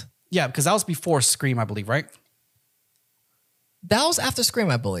out. Yeah, because that was before Scream, I believe, right? That was after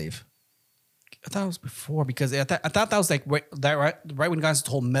Scream, I believe. I thought it was before because I thought that was like right when you got into the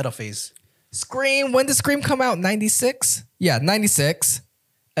whole meta phase. Scream, when did Scream come out? 96? Yeah, 96.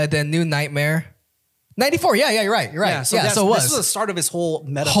 And then New Nightmare. 94, yeah, you're right. Yeah, so it was. This was the start of his whole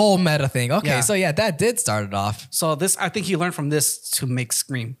meta. Whole meta thing. Okay, Yeah. so yeah, that did start it off. So this, I think he learned from this to make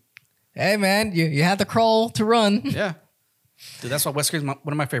Scream. Hey man, you had to crawl to run. Yeah. Dude, that's why Wes Craven's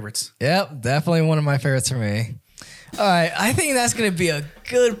one of my favorites. Yep, definitely one of my favorites for me. All right, I think that's going to be a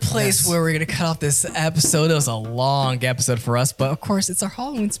good place where we're going to cut off this episode. It was a long episode for us, but of course, it's our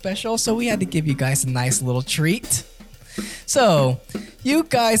Halloween special, so we had to give you guys a nice little treat. So, you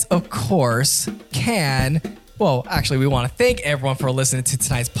guys, of course, well, actually, we want to thank everyone for listening to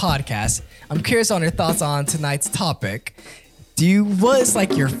tonight's podcast. I'm curious on your thoughts on tonight's topic. What is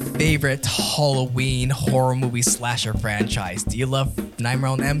like your favorite Halloween horror movie slasher franchise? Do you love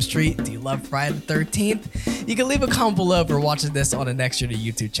Nightmare on Elm Street? Do you love Friday the 13th? You can leave a comment below if you're watching this on the Next Journey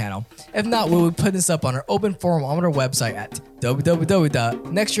YouTube channel. If not, we will put this up on our open forum on our website at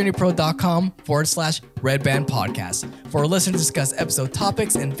www.nextjourneypro.com/Red Band Podcast for our listeners to discuss episode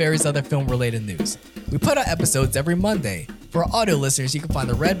topics and various other film related news. We put out episodes every Monday. For our audio listeners, you can find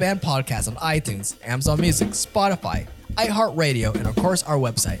the Red Band Podcast on iTunes, Amazon Music, Spotify, iHeartRadio, and of course our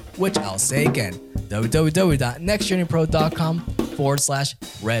website, which I'll say again,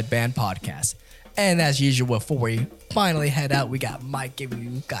 www.nextjourneypro.com/Red Band Podcast. And as usual, before we finally head out, we got Mike giving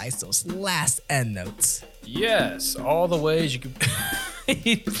you guys those last end notes. Yes, all the ways you can.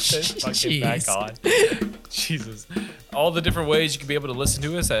 He put his fucking back on. Jesus. All the different ways you can be able to listen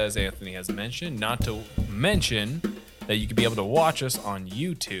to us, as Anthony has mentioned. Not to mention that you can be able to watch us on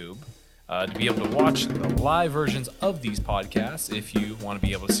YouTube. To be able to watch the live versions of these podcasts, if you want to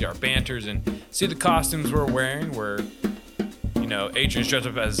be able to see our banters and see the costumes we're wearing, where, Adrian's dressed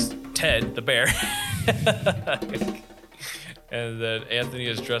up as Ted the bear. And then Anthony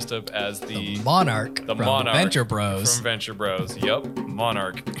is dressed up as the Monarch from Monarch Venture Bros. From Venture Bros. Yup,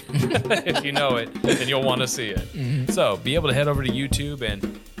 Monarch. If you know it, then you'll want to see it. So be able to head over to YouTube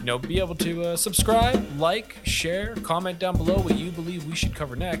and be able to subscribe, like, share, comment down below what you believe we should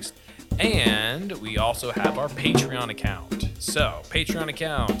cover next. And we also have our Patreon account. So, Patreon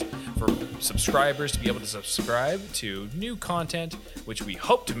account for subscribers to be able to subscribe to new content, which we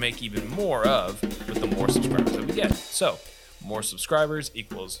hope to make even more of with the more subscribers that we get. So, more subscribers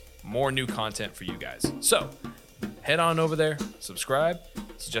equals more new content for you guys. So, head on over there, subscribe,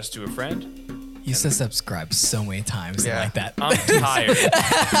 suggest to a friend. You said subscribe so many times like that. I'm tired.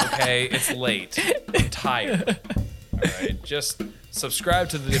 Okay, it's late. I'm tired. All right, just subscribe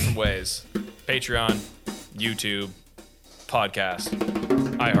to the different ways: Patreon, YouTube, podcast,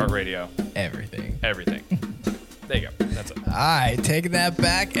 iHeartRadio, Everything. There you go. That's it. All right, taking that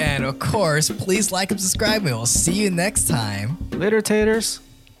back. And of course, please like and subscribe, and we'll see you next time. Later, taters.